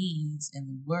the needs and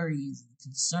the worries and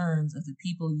concerns of the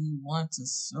people you want to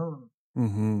serve.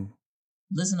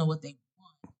 Listen to what they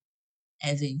want,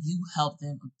 and then you help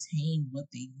them obtain what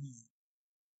they need.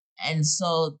 And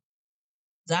so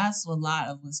that's a lot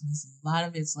of what's missing. A lot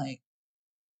of it's like,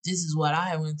 this is what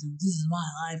I went through. This is my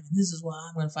life, and this is what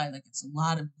I'm going to fight. Like it's a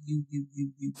lot of you,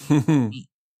 me.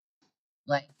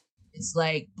 Like it's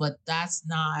like, but that's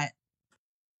not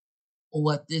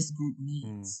what this group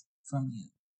needs from you.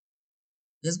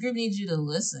 This group needs you to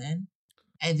listen,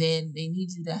 and then they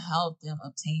need you to help them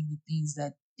obtain the things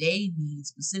that they need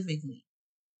specifically.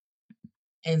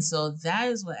 And so that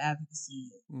is what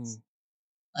advocacy is.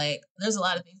 Like, there's a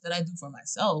lot of things that I do for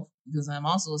myself because I'm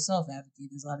also a self-advocate.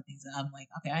 There's a lot of things that I'm like,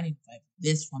 okay, I need to fight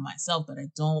this for myself, but I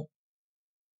don't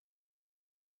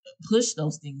push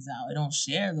those things out. I don't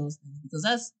share those things because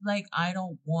that's like, I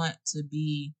don't want to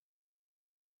be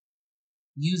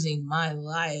using my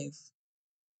life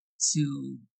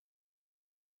to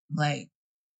like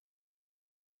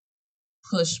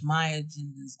push my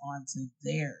agendas onto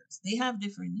theirs. They have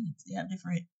different needs. They have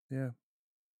different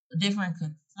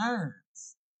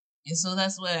concerns. And so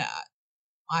that's what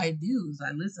I do is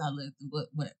I listen. I let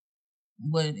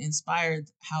what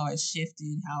inspired how I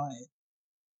shifted, how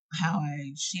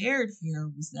I shared here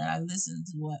was that I listened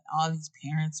to what all these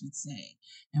parents would say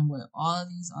and what all of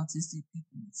these autistic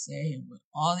people would say and what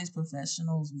all these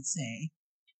professionals would say.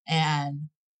 And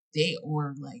they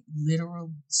were like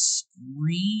literally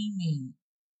screaming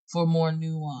for more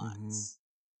nuance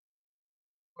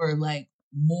or like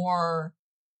more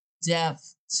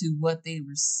depth to what they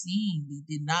were seeing. They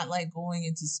did not like going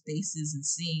into spaces and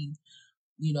seeing,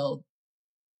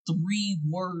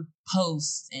 3-word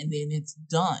posts and then it's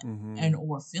done and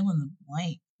or fill in the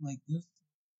blank. Like this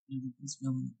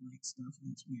fill in the blank stuff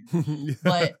and it's weird.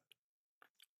 But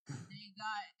they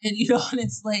got and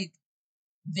it's like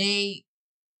they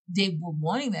were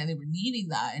wanting that, they were needing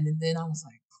that, and then I was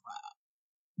like, crap.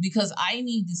 Because I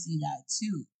need to see that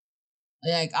too.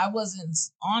 Like I wasn't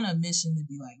on a mission to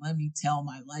be like, let me tell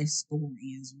my life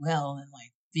story as well and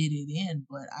like fit it in,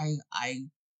 but I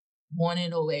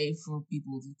wanted a way for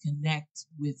people to connect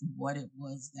with what it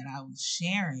was that I was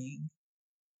sharing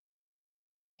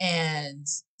and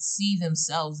see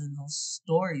themselves in those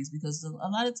stories, because a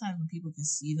lot of times when people can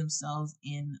see themselves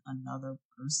in another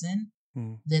person,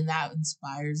 then that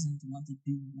inspires them to want to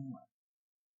do more.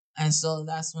 And so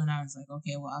that's when I was like,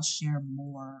 okay, well, I'll share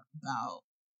more about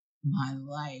my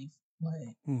life,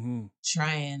 but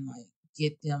try and like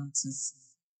get them to see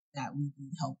that we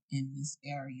need help in this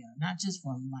area, not just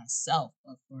for myself,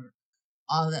 but for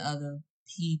all the other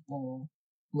people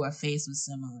who are faced with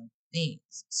similar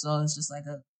things. So it's just like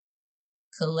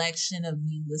collection of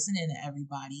me listening to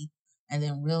everybody and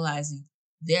then realizing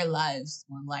their lives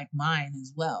were like mine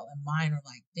as well, and mine are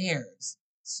like theirs.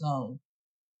 So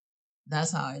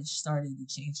that's how I started to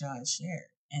change how I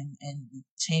shared and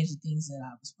change the things that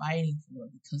I was fighting for,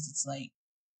 because it's like,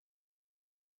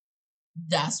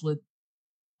 that's what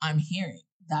I'm hearing.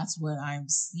 That's what I'm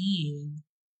seeing.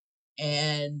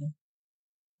 And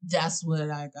that's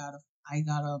what I gotta,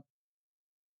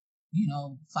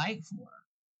 fight for,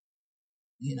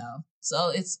 So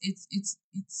it's,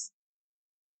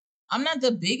 I'm not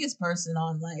the biggest person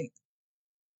on like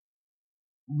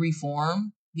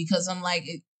reform, because I'm like,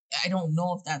 I don't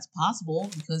know if that's possible,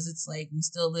 because it's like we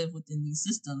still live within these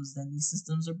systems, and these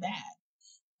systems are bad.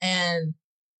 And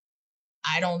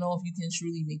I don't know if you can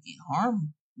truly make it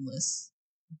harmless,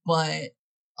 but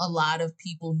a lot of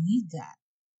people need that.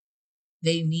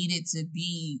 They need it to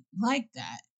be like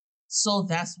that. So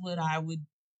that's what I would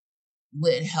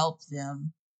help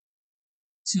them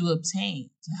to obtain,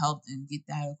 to help them get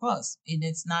that across. And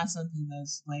it's not something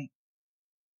that's like,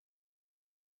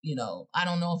 I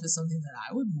don't know if it's something that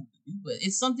I would want to do, but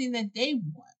it's something that they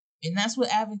want. And that's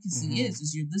what advocacy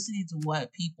is you're listening to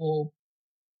what people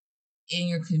in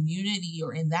your community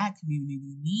or in that community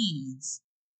needs,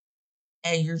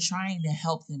 and you're trying to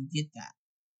help them get that.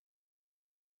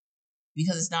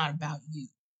 Because it's not about you.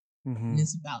 And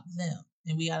it's about them.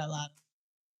 And we have a lot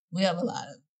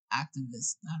of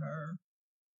activists that are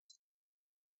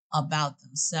about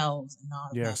themselves and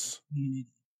not about the community.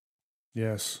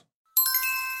 Yes.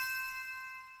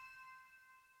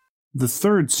 The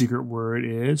third secret word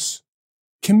is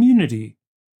community.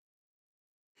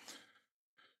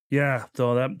 Yeah,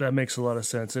 so that makes a lot of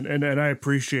sense, and I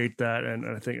appreciate that, and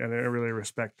I think, and I really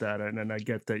respect that, and I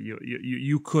get that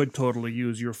you could totally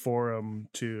use your forum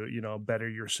to better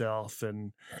yourself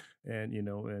and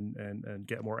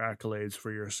get more accolades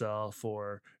for yourself,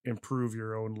 or improve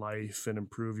your own life and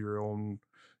improve your own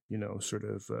sort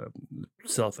of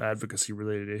self-advocacy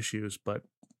related issues, but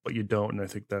you don't, and I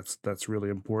think that's really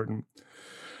important.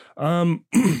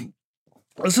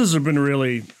 This has been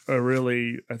a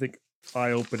really I think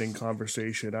eye-opening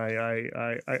conversation.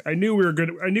 I knew we were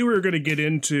going to get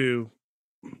into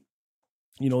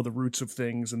the roots of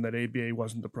things, and that ABA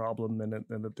wasn't the problem, and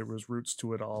that there was roots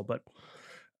to it all, but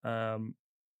I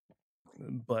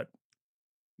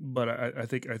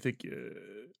think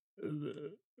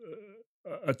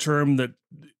a term that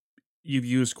you've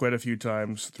used quite a few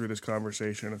times through this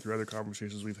conversation and through other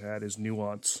conversations we've had is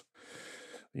nuance.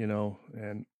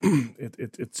 And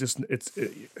it's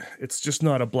just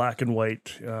not a black and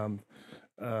white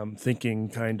thinking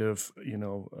kind of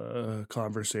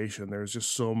conversation. There's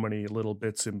just so many little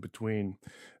bits in between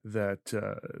that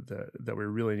we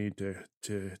really need to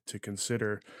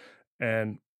consider,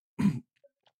 and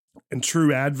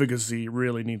true advocacy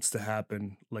really needs to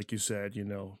happen, like you said,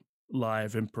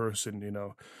 live, in person,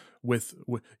 with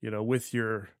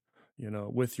your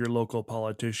with your local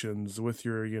politicians, with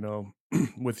your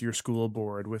with your school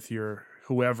board, with your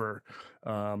whoever,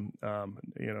 not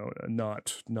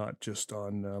just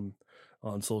on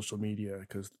social media,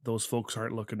 because those folks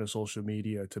aren't looking to social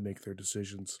media to make their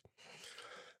decisions.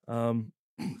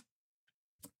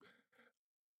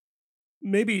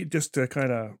 Maybe just to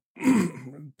kind of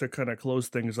close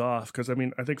things off, because I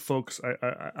mean, I think folks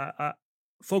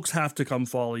have to come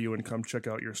follow you and come check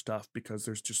out your stuff, because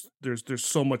there's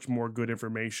so much more good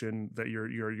information that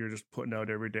you're just putting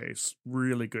out every day. It's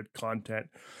really good content.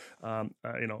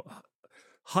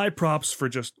 High props for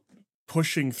just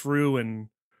pushing through, and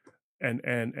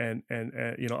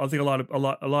I think a lot of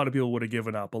people would have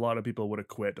given up. A lot of people would have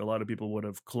quit. A lot of people would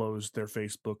have closed their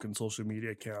Facebook and social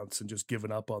media accounts and just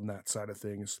given up on that side of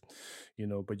things,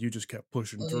 but you just kept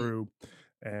pushing through,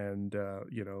 and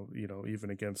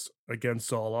even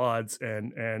against all odds,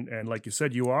 and like you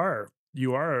said, you are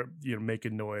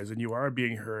making noise, and you are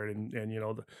being heard, and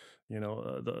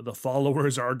the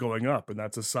followers are going up, and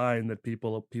that's a sign that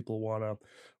people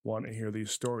want to hear these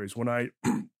stories.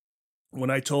 When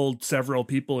I told several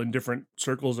people in different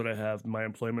circles that I have, my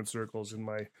employment circles and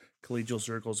my collegial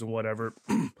circles and whatever,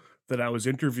 that I was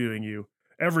interviewing you,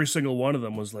 every single one of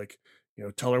them was like,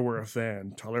 tell her we're a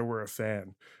fan. Tell her we're a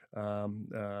fan. You're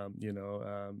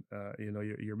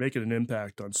making an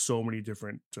impact on so many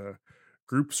different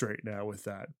groups right now with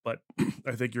that. But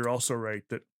I think you're also right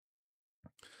that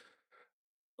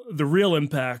the real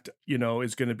impact,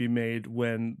 is going to be made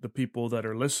when the people that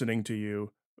are listening to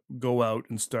you go out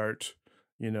and start,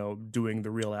 doing the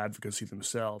real advocacy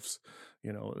themselves.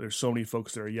 There's so many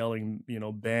folks that are yelling,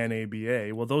 ban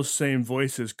ABA. Well, those same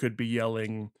voices could be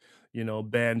yelling,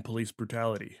 ban police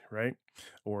brutality, right?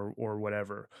 Or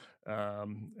whatever.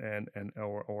 and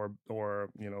or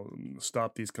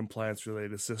stop these compliance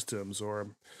related systems,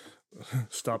 or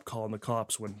stop calling the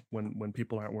cops when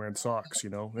people aren't wearing socks,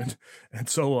 and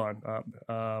so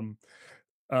on.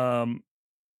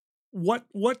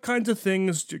 What kinds of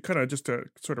things, just to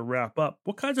sort of wrap up,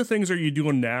 what kinds of things are you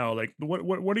doing now? Like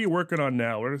what are you working on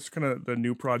now? What is kind of the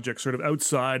new projects sort of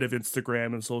outside of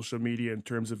Instagram and social media in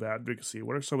terms of advocacy?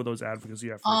 What are some of those advocacy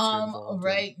efforts you're involved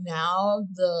right in? now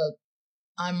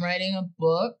I'm writing a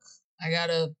book. I got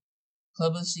a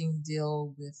publishing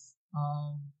deal with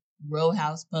Row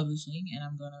House Publishing, and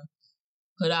I'm gonna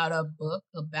put out a book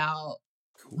about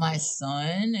my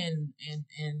son, and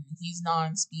he's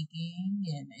non-speaking,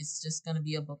 and it's just gonna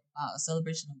be a book about a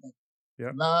celebration of like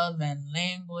love and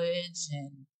language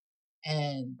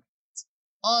and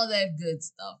all that good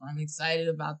stuff. I'm excited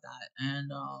about that,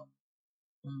 and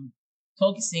I'm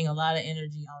focusing a lot of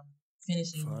energy on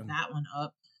finishing that one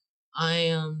up. I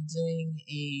am doing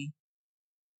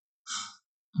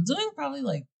probably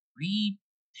like 3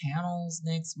 panels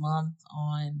next month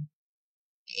on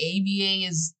ABA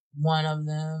is one of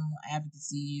them.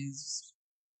 Advocacy is,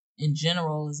 in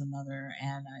general, is another,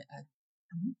 and I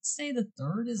would say the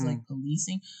third is like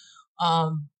policing.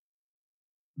 I'm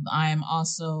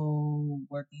also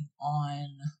working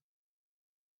on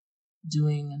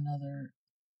doing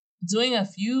a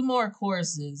few more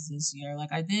courses this year.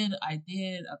 Like I did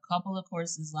a couple of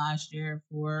courses last year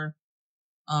for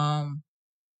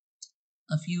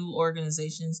a few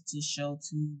organizations to show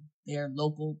to their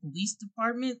local police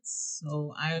departments.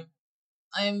 So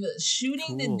I'm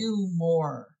shooting to do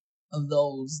more of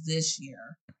those this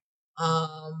year.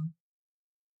 I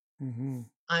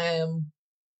am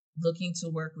looking to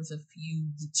work with a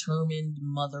few determined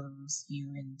mothers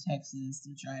here in Texas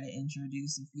to try to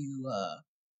introduce a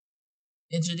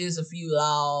few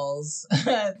laws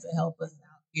to help us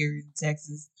out here in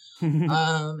Texas.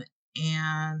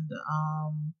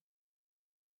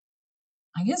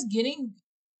 I guess getting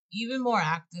even more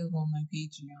active on my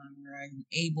Patreon, where I'm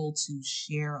able to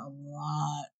share a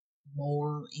lot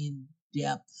more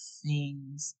in-depth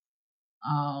things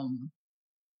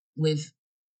with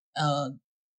a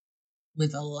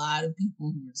lot of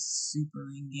people who are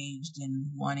super engaged and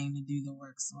wanting to do the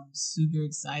work. So I'm super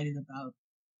excited about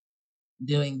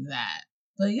doing that.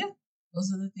 But yeah,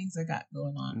 those are the things I got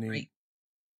going on right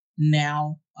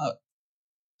now.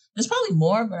 There's probably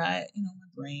more, but my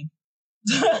brain.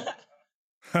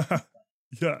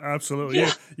 Yeah, absolutely.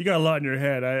 Yeah. You got a lot in your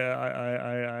head.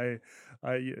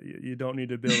 You don't need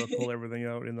to be able to pull everything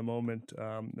out in the moment.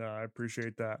 No, I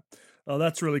appreciate that. Oh,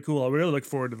 that's really cool. I really look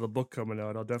forward to the book coming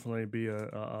out. I'll definitely be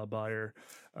a buyer.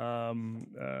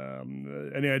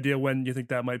 Any idea when you think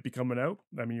that might be coming out?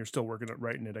 I mean, you're still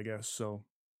writing it, I guess. So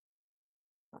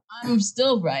I'm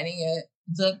still writing it.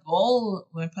 The goal,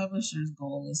 my publisher's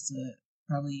goal, is to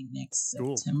probably next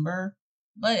September.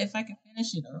 But if I can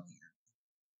finish it earlier,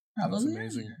 probably.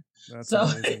 That's amazing. That's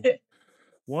amazing.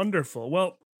 Wonderful.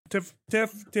 Well,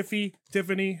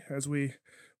 Tiffany, as we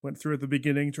went through at the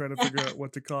beginning, trying to figure out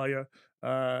what to call you.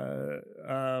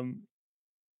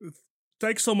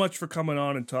 Thanks so much for coming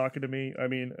on and talking to me. I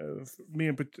mean,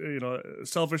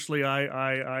 selfishly,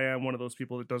 I am one of those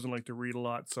people that doesn't like to read a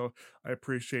lot, so I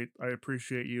appreciate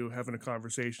you having a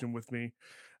conversation with me.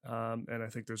 And I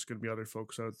think there's going to be other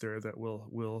folks out there that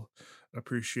will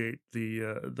appreciate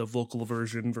the vocal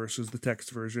version versus the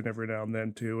text version every now and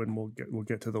then too, and we'll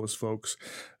get to those folks.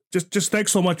 Just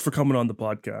thanks so much for coming on the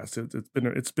podcast.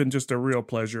 It's been just a real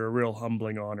pleasure, a real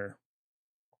humbling honor.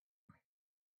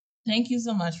 Thank you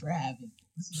so much for having me.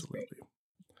 This is great.